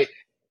world, right?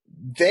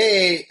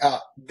 They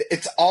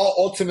it's all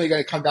ultimately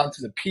going to come down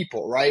to the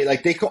people, right?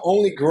 Like they can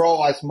only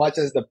grow as much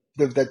as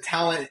the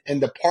talent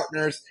and the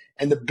partners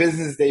and the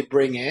business they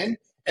bring in.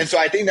 And so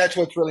I think that's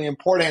what's really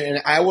important.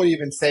 And I would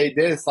even say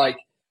this, like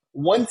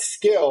one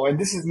skill, and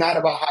this is not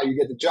about how you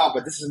get the job,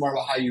 but this is more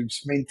about how you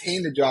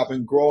maintain the job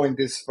and grow in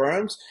these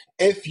firms.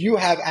 If you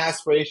have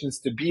aspirations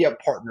to be a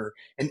partner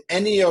in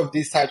any of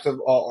these types of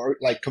or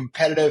like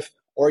competitive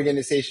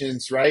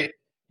organizations, right?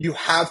 You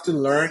have to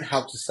learn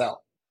how to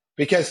sell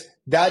because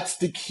that's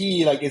the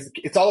key. Like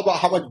it's all about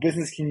how much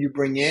business can you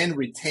bring in,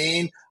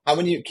 retain, how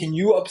many can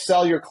you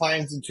upsell your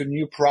clients into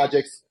new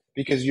projects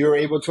because you're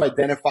able to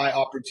identify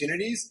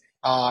opportunities.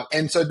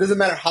 And so it doesn't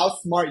matter how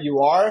smart you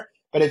are,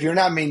 but if you're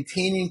not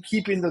maintaining,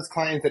 keeping those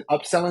clients and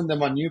upselling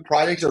them on new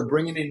projects or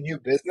bringing in new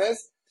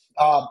business,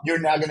 you're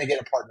not going to get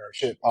a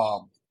partnership.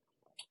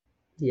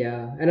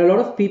 Yeah, and a lot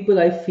of people,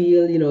 I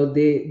feel,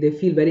 they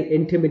feel very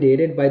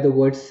intimidated by the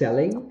word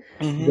selling,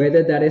 Mhm.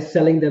 whether that is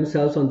selling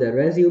themselves on their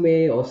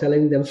resume or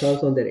selling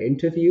themselves on their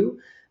interview.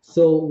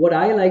 So what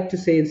I like to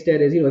say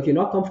instead is, if you're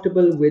not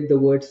comfortable with the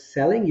word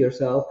selling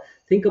yourself,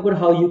 think about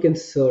how you can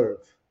serve,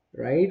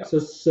 right? So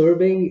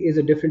serving is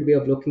a different way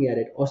of looking at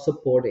it, or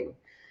supporting.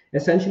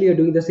 Essentially, you're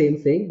doing the same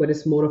thing, but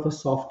it's more of a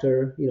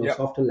softer, Yep.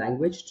 softer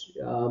language.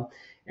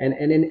 And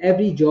in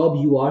every job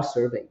you are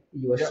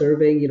Yep.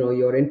 serving,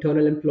 your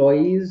internal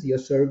employees, you're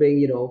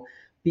serving,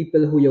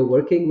 people who you're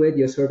working with,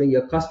 you're serving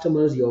your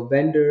customers, your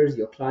vendors,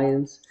 your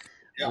clients.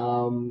 Yep.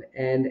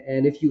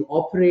 And if you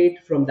operate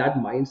from that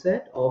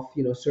mindset of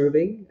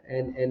serving,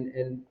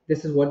 and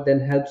this is what then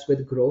helps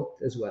with growth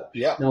as well.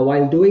 Yep. Now,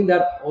 while doing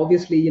that,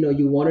 obviously,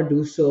 you want to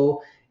do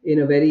so in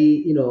a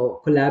very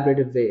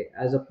collaborative way,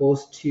 as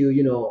opposed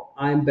to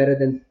I'm better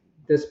than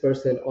this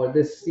person or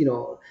this.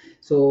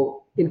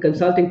 So in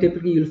consulting,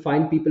 typically you'll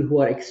find people who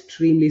are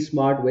extremely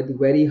smart with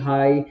very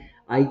high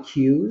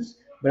IQs.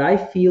 But I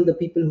feel the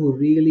people who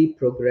really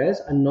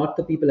progress are not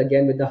the people,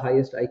 again, with the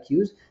highest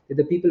IQs. They're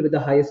the people with the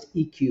highest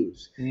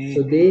EQs.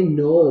 So Mhm.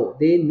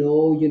 they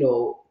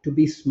know, to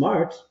be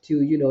smart,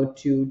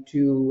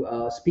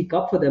 to speak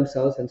up for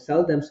themselves and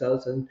sell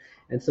themselves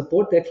and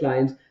support their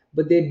clients.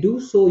 But they do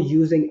so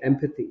using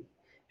empathy.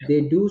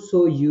 They do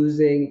so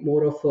using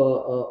more of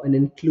an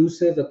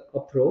inclusive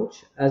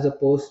approach, as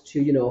opposed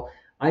to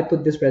I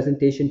put this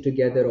presentation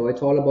together, or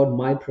it's all about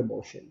my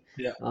promotion.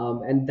 Yeah.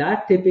 And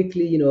that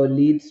typically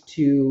leads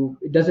to,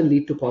 it doesn't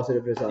lead to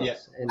positive Yeah.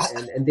 results,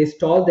 and they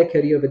stall their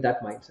career with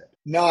that mindset.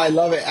 No, I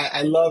love it.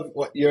 I love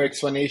what your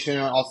explanation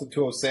and also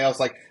too of sales.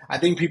 Like, I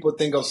think people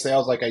think of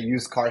sales like a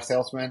used car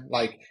salesman,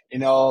 like,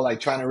 like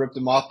trying to rip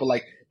them off. But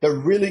like the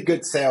really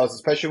good sales,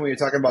 especially when you're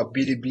talking about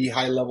B2B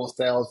high level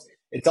sales,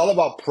 it's all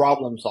about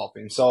problem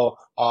solving. So,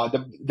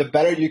 the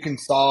better you can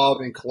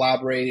solve and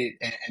collaborate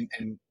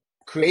and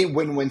create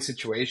win-win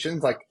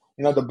situations, like,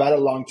 the better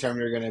long term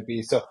you're going to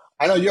be. So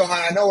I know, Johan,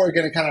 I know we're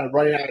going to kind of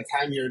running out of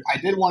time here. I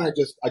did want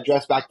to just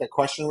address back that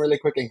question really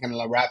quick and kind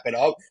of wrap it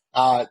up.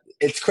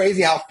 It's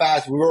crazy how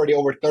fast we're already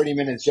over 30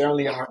 minutes.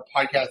 Generally, our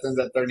podcast ends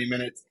at 30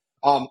 minutes.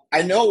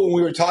 I know when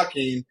we were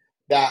talking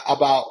that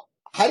about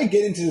how to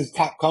get into these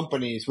top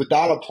companies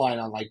without applying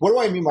on, like, what do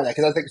I mean by that?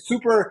 Because I was like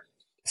super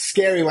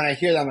scary when I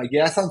hear that. I'm like,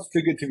 yeah, that sounds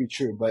too good to be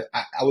true. But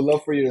I would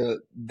love for you to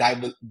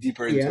dive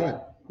deeper into it.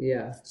 Yeah,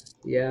 yeah,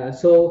 yeah.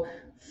 So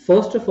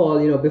first of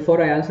all,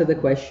 before I answer the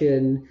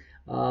question,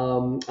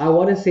 I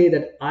want to say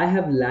that I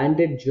have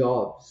landed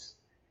jobs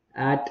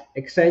at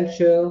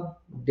Accenture,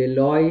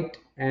 Deloitte,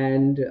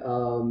 and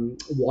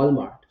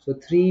Walmart. So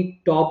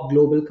three top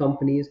global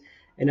companies,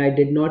 and I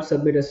did not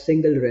submit a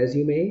single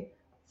resume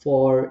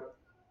for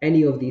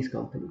any of these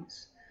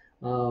companies.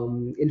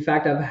 In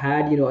fact, I've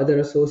had other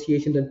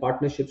associations and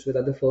partnerships with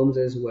other firms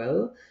as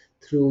well,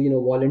 through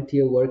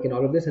volunteer work and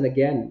all of this. And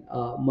again,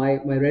 my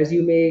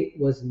resume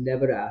was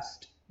never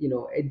asked,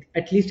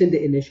 at least in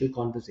the initial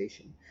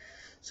conversation.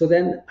 So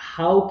then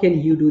how can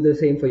you do the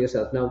same for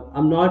yourself? Now,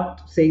 I'm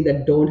not saying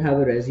that don't have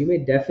a resume.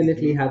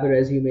 Definitely Hmm. have a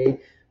resume.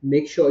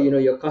 Make sure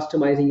you're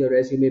customizing your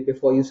resume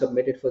before you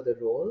submit it for the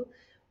role.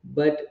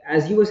 But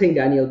as you were saying,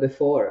 Daniel,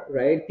 before,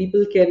 right?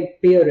 People can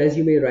pay a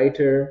resume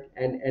writer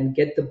and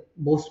get the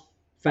most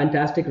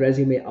fantastic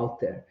resume out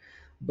there.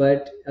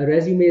 But a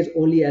resume is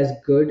only as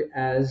good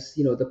as,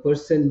 the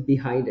person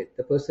behind it,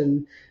 the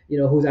person,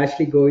 who's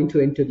actually going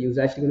to interview, who's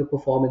actually going to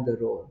perform in the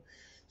role.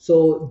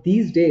 So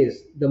these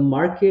days, the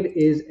market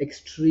is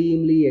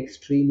extremely,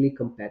 extremely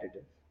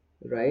competitive,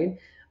 right?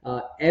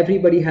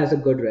 Everybody has a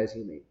good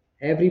resume.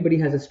 Everybody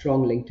has a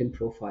strong LinkedIn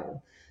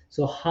profile.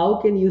 So how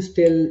can you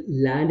still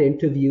land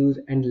interviews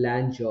and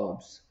land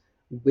jobs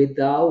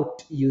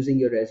without using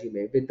your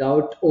resume,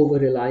 without over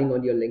relying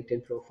on your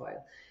LinkedIn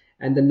profile?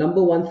 And the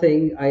number one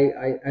thing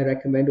I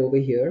recommend over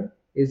here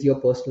is your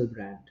personal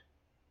brand,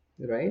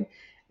 right?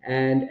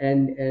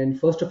 And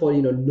first of all,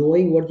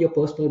 knowing what your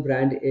personal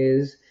brand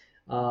is,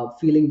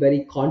 feeling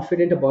very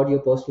confident about your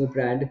personal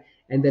brand,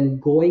 and then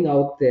going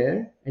out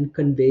there and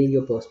conveying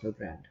your personal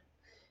brand.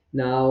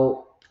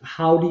 Now,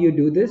 how do you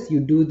do this? You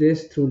do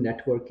this through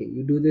networking.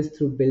 You do this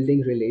through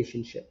building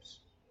relationships.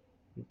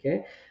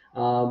 Okay,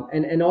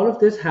 and all of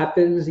this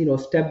happens,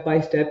 step by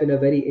step in a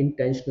very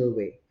intentional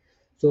way.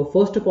 So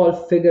first of all,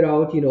 figure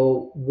out,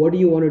 what do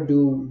you want to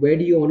do? Where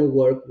do you want to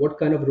work? What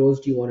kind of roles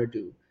do you want to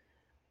do?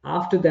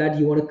 After that,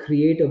 you want to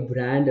create a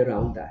brand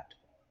around that,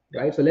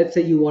 Yeah. right? So let's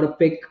say you want to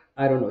pick,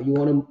 I don't know,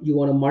 you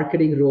want a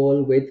marketing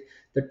role with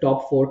the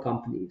top four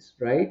companies,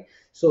 right?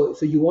 So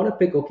you want to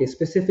pick, okay,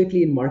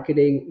 specifically in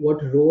marketing,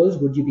 what roles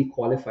would you be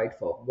qualified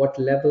for? What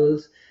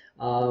levels?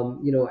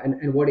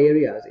 And what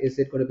areas? Is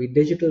it going to be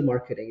digital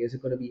marketing? Is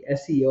it going to be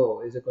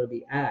SEO? Is it going to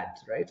be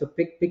ads, right? So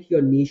pick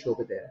your niche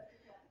over there,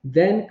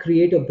 then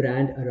create a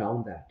brand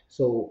around that.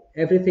 So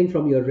everything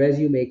from your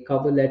resume,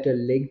 cover letter,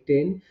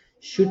 LinkedIn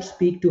should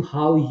speak to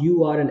how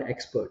you are an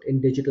expert in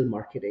digital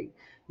marketing.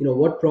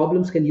 What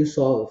problems can you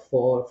solve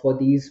for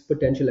these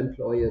potential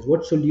employers?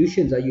 What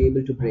solutions are you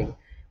able to bring?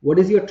 What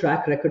is your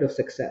track record of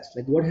success?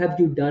 Like, what have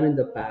you done in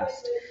the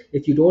past?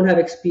 If you don't have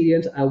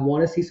experience, I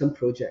want to see some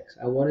projects.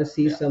 I want to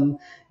see Yeah. some,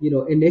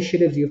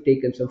 initiatives you've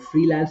taken, some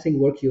freelancing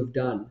work you've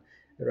done,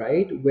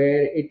 right?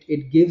 Where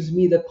it gives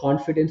me the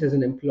confidence as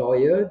an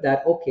employer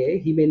that, okay,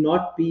 he may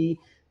not be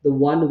the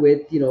one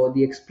with,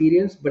 the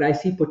experience, but I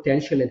see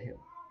potential in him,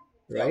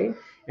 Yeah. right?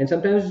 And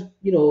sometimes,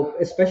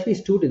 especially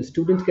students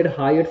get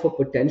hired for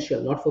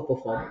potential, not for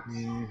performance,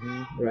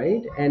 Hmm.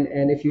 right?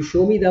 And if you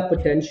show me that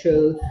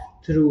potential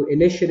through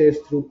initiatives,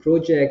 through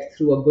projects,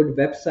 through a good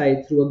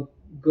website, through a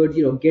good,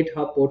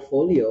 GitHub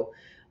portfolio,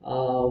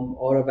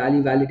 or a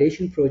value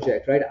validation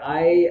project, right?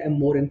 I'm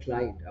more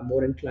inclined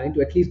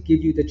to at least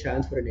give you the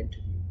chance for an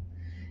interview.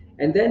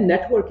 And then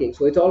networking,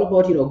 so it's all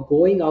about,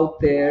 going out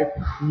there,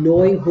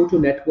 knowing who to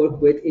network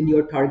with in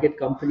your target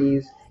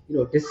companies,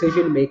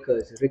 decision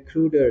makers,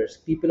 recruiters,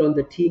 people on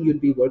the team you'll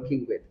be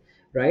working with,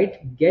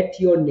 right?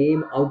 Get your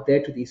name out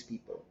there to these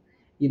people,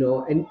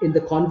 and in the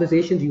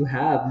conversations you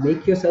have,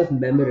 make yourself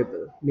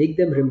memorable, make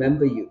them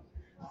remember you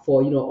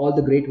for, all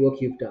the great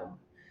work you've done.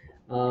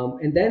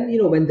 And then,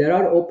 when there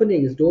are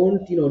openings,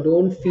 don't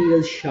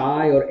feel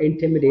shy or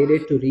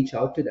intimidated to reach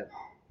out to them,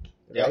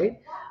 Yeah. right?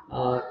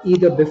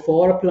 Either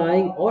before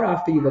applying or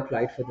after you've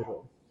applied for the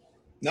role.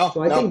 No,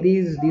 So I think no.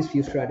 these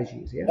few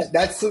strategies, yeah.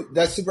 That's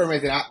super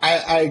amazing.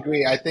 I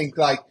agree. I think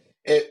like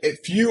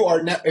if you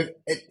are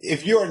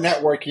if you are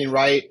networking,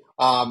 right,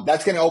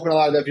 that's going to open a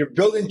lot of. If you're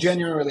building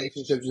genuine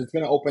relationships, it's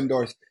going to open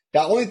doors.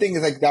 The only thing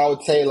is like that I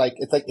would say like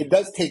it's like it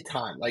does take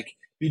time. Like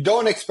you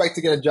don't expect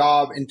to get a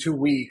job in 2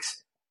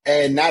 weeks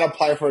and not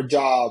apply for a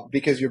job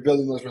because you're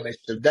building those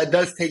relationships. That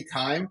does take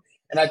time.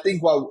 And I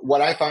think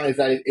what I found is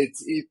that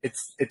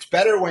it's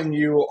better when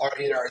you are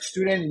either a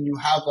student and you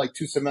have like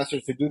 2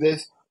 semesters to do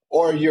this,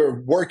 or you're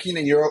working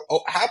and you're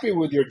happy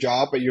with your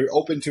job, but you're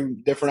open to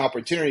different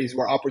opportunities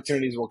where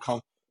opportunities will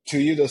come to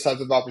you. Those types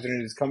of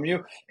opportunities come to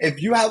you.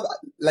 If you have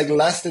like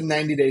less than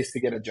 90 days to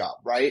get a job,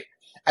 right?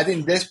 I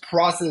think this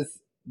process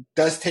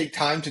does take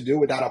time to do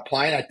without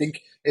applying. I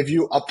think if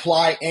you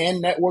apply and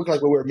network,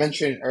 like what we were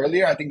mentioning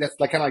earlier, I think that's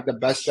like kind of like the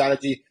best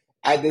strategy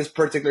at this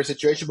particular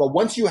situation. But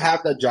once you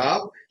have the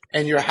job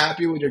and you're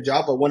happy with your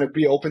job, but want to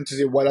be open to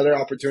see what other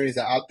opportunities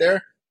are out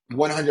there,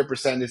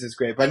 100% this is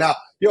great. But now,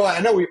 I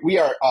know we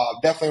are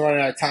definitely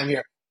running out of time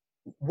here.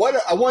 What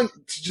I want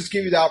to just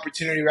give you the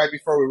opportunity right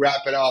before we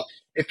wrap it up.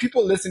 If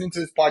people listening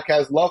to this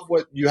podcast love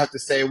what you have to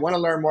say, want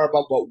to learn more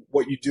about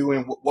what you do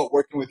and what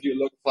working with you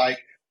looks like,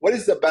 what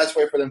is the best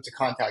way for them to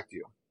contact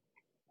you?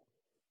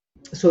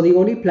 So the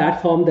only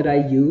platform that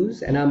I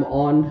use and I'm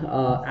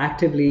on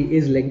actively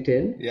is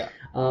LinkedIn. Yeah.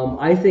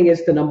 I think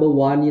it's the number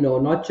one,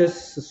 not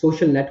just a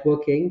social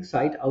networking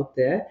site out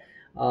there,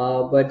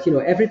 but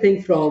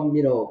everything from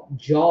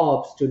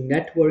jobs to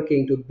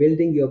networking to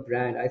building your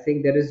brand. I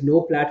think there is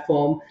no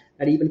platform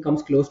that even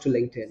comes close to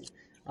LinkedIn.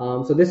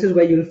 So this is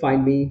where you'll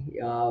find me.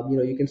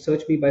 You can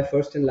search me by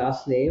first and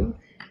last name.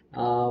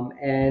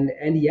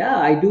 And yeah,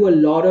 I do a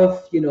lot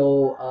of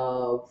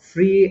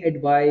free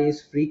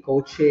advice, free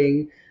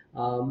coaching.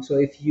 So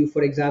if you,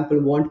 for example,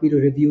 want me to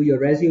review your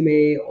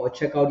resume or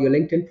check out your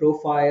LinkedIn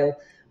profile,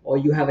 or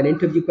you have an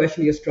interview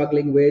question you're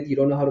struggling with, you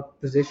don't know how to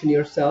position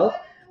yourself,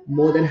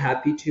 more than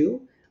happy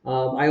to.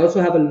 I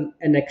also have an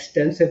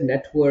extensive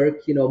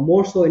network,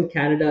 more so in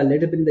Canada, a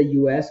little bit in the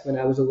US when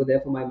I was over there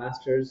for my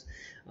master's.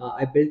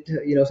 I built,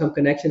 some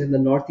connections in the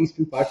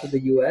northeastern parts of the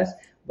US,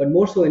 but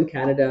more so in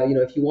Canada.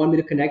 If you want me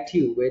to connect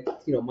you with,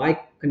 my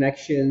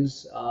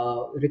connections,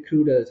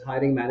 recruiters,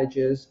 hiring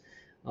managers,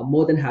 I'm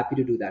more than happy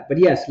to do that. But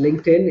yes,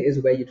 LinkedIn is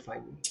where you'd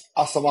find me.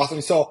 Awesome,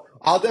 awesome. So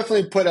I'll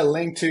definitely put a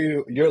link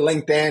to your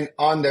LinkedIn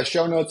on the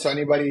show notes so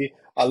anybody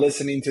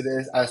listening to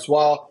this as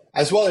well.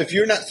 As well, if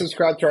you're not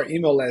subscribed to our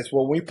email list,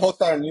 when we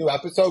post our new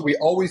episode, we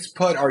always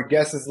put our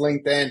guest's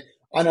LinkedIn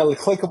on a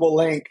clickable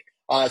link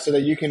so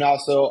that you can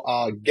also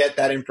get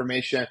that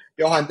information.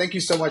 Johan, thank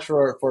you so much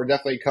for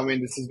definitely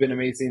coming. This has been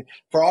amazing.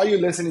 For all you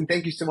listening,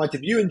 thank you so much.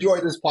 If you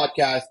enjoyed this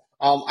podcast,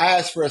 I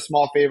ask for a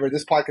small favor.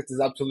 This podcast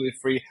is absolutely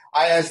free.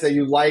 I ask that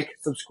you like,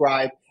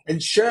 subscribe,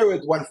 and share it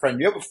with one friend.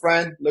 You have a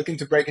friend looking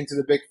to break into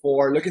the Big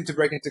Four, looking to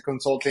break into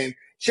consulting.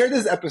 Share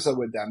this episode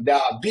with them.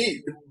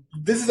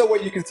 This is a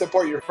way you can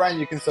support your friend.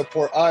 You can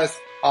support us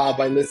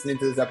by listening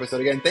to this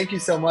episode. Again, thank you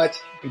so much,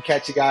 and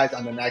catch you guys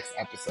on the next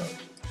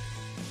episode.